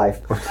time in my life.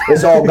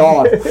 It's all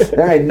gone.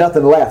 There ain't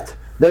nothing left.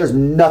 There's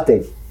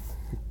nothing.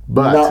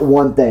 But, not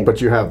one thing.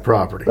 But you have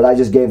property. But I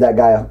just gave that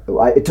guy,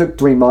 it took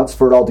 3 months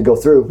for it all to go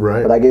through.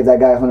 Right. But I gave that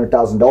guy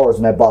 $100,000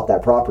 when I bought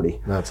that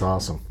property. That's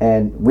awesome.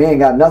 And we ain't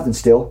got nothing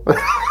still.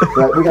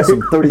 Right? We got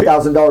some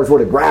 $30,000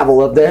 worth of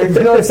gravel up there.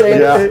 You know what I'm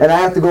saying? Yeah. And I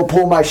have to go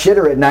pull my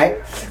shitter at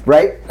night.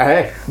 Right?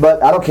 Hey.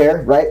 But I don't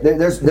care. Right?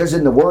 There's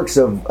in the works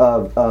of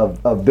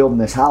building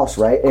this house.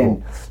 Right?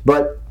 Cool.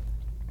 But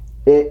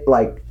it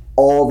like,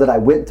 all that I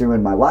went through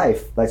in my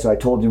life, like so I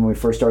told you when we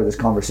first started this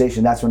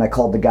conversation, that's when I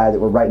called the guy that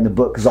we're writing the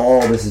book, because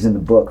all this is in the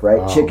book,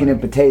 right? Chicken and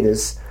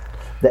Potatoes,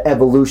 the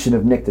evolution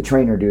of Nick the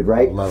Trainer, dude,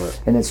 right? Love it.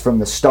 And it's from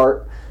the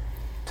start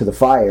to the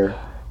fire,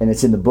 and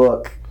it's in the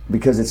book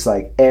because it's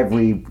like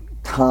every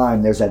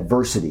time there's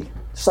adversity,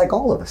 just like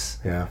all of us.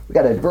 Yeah. We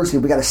got adversity,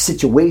 we got a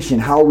situation,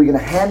 how are we going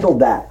to handle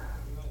that,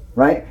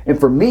 right? And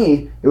for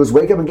me, it was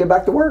wake up and get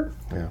back to work.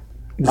 Yeah.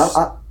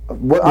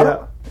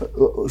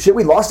 Shit,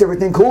 we lost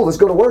everything. Cool, let's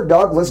go to work,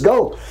 dog. Let's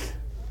go.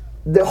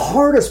 The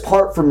hardest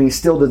part for me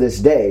still to this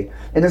day,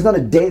 and there's not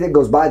a day that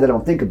goes by that I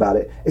don't think about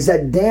it, is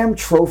that damn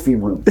trophy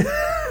room.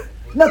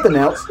 Nothing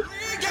else.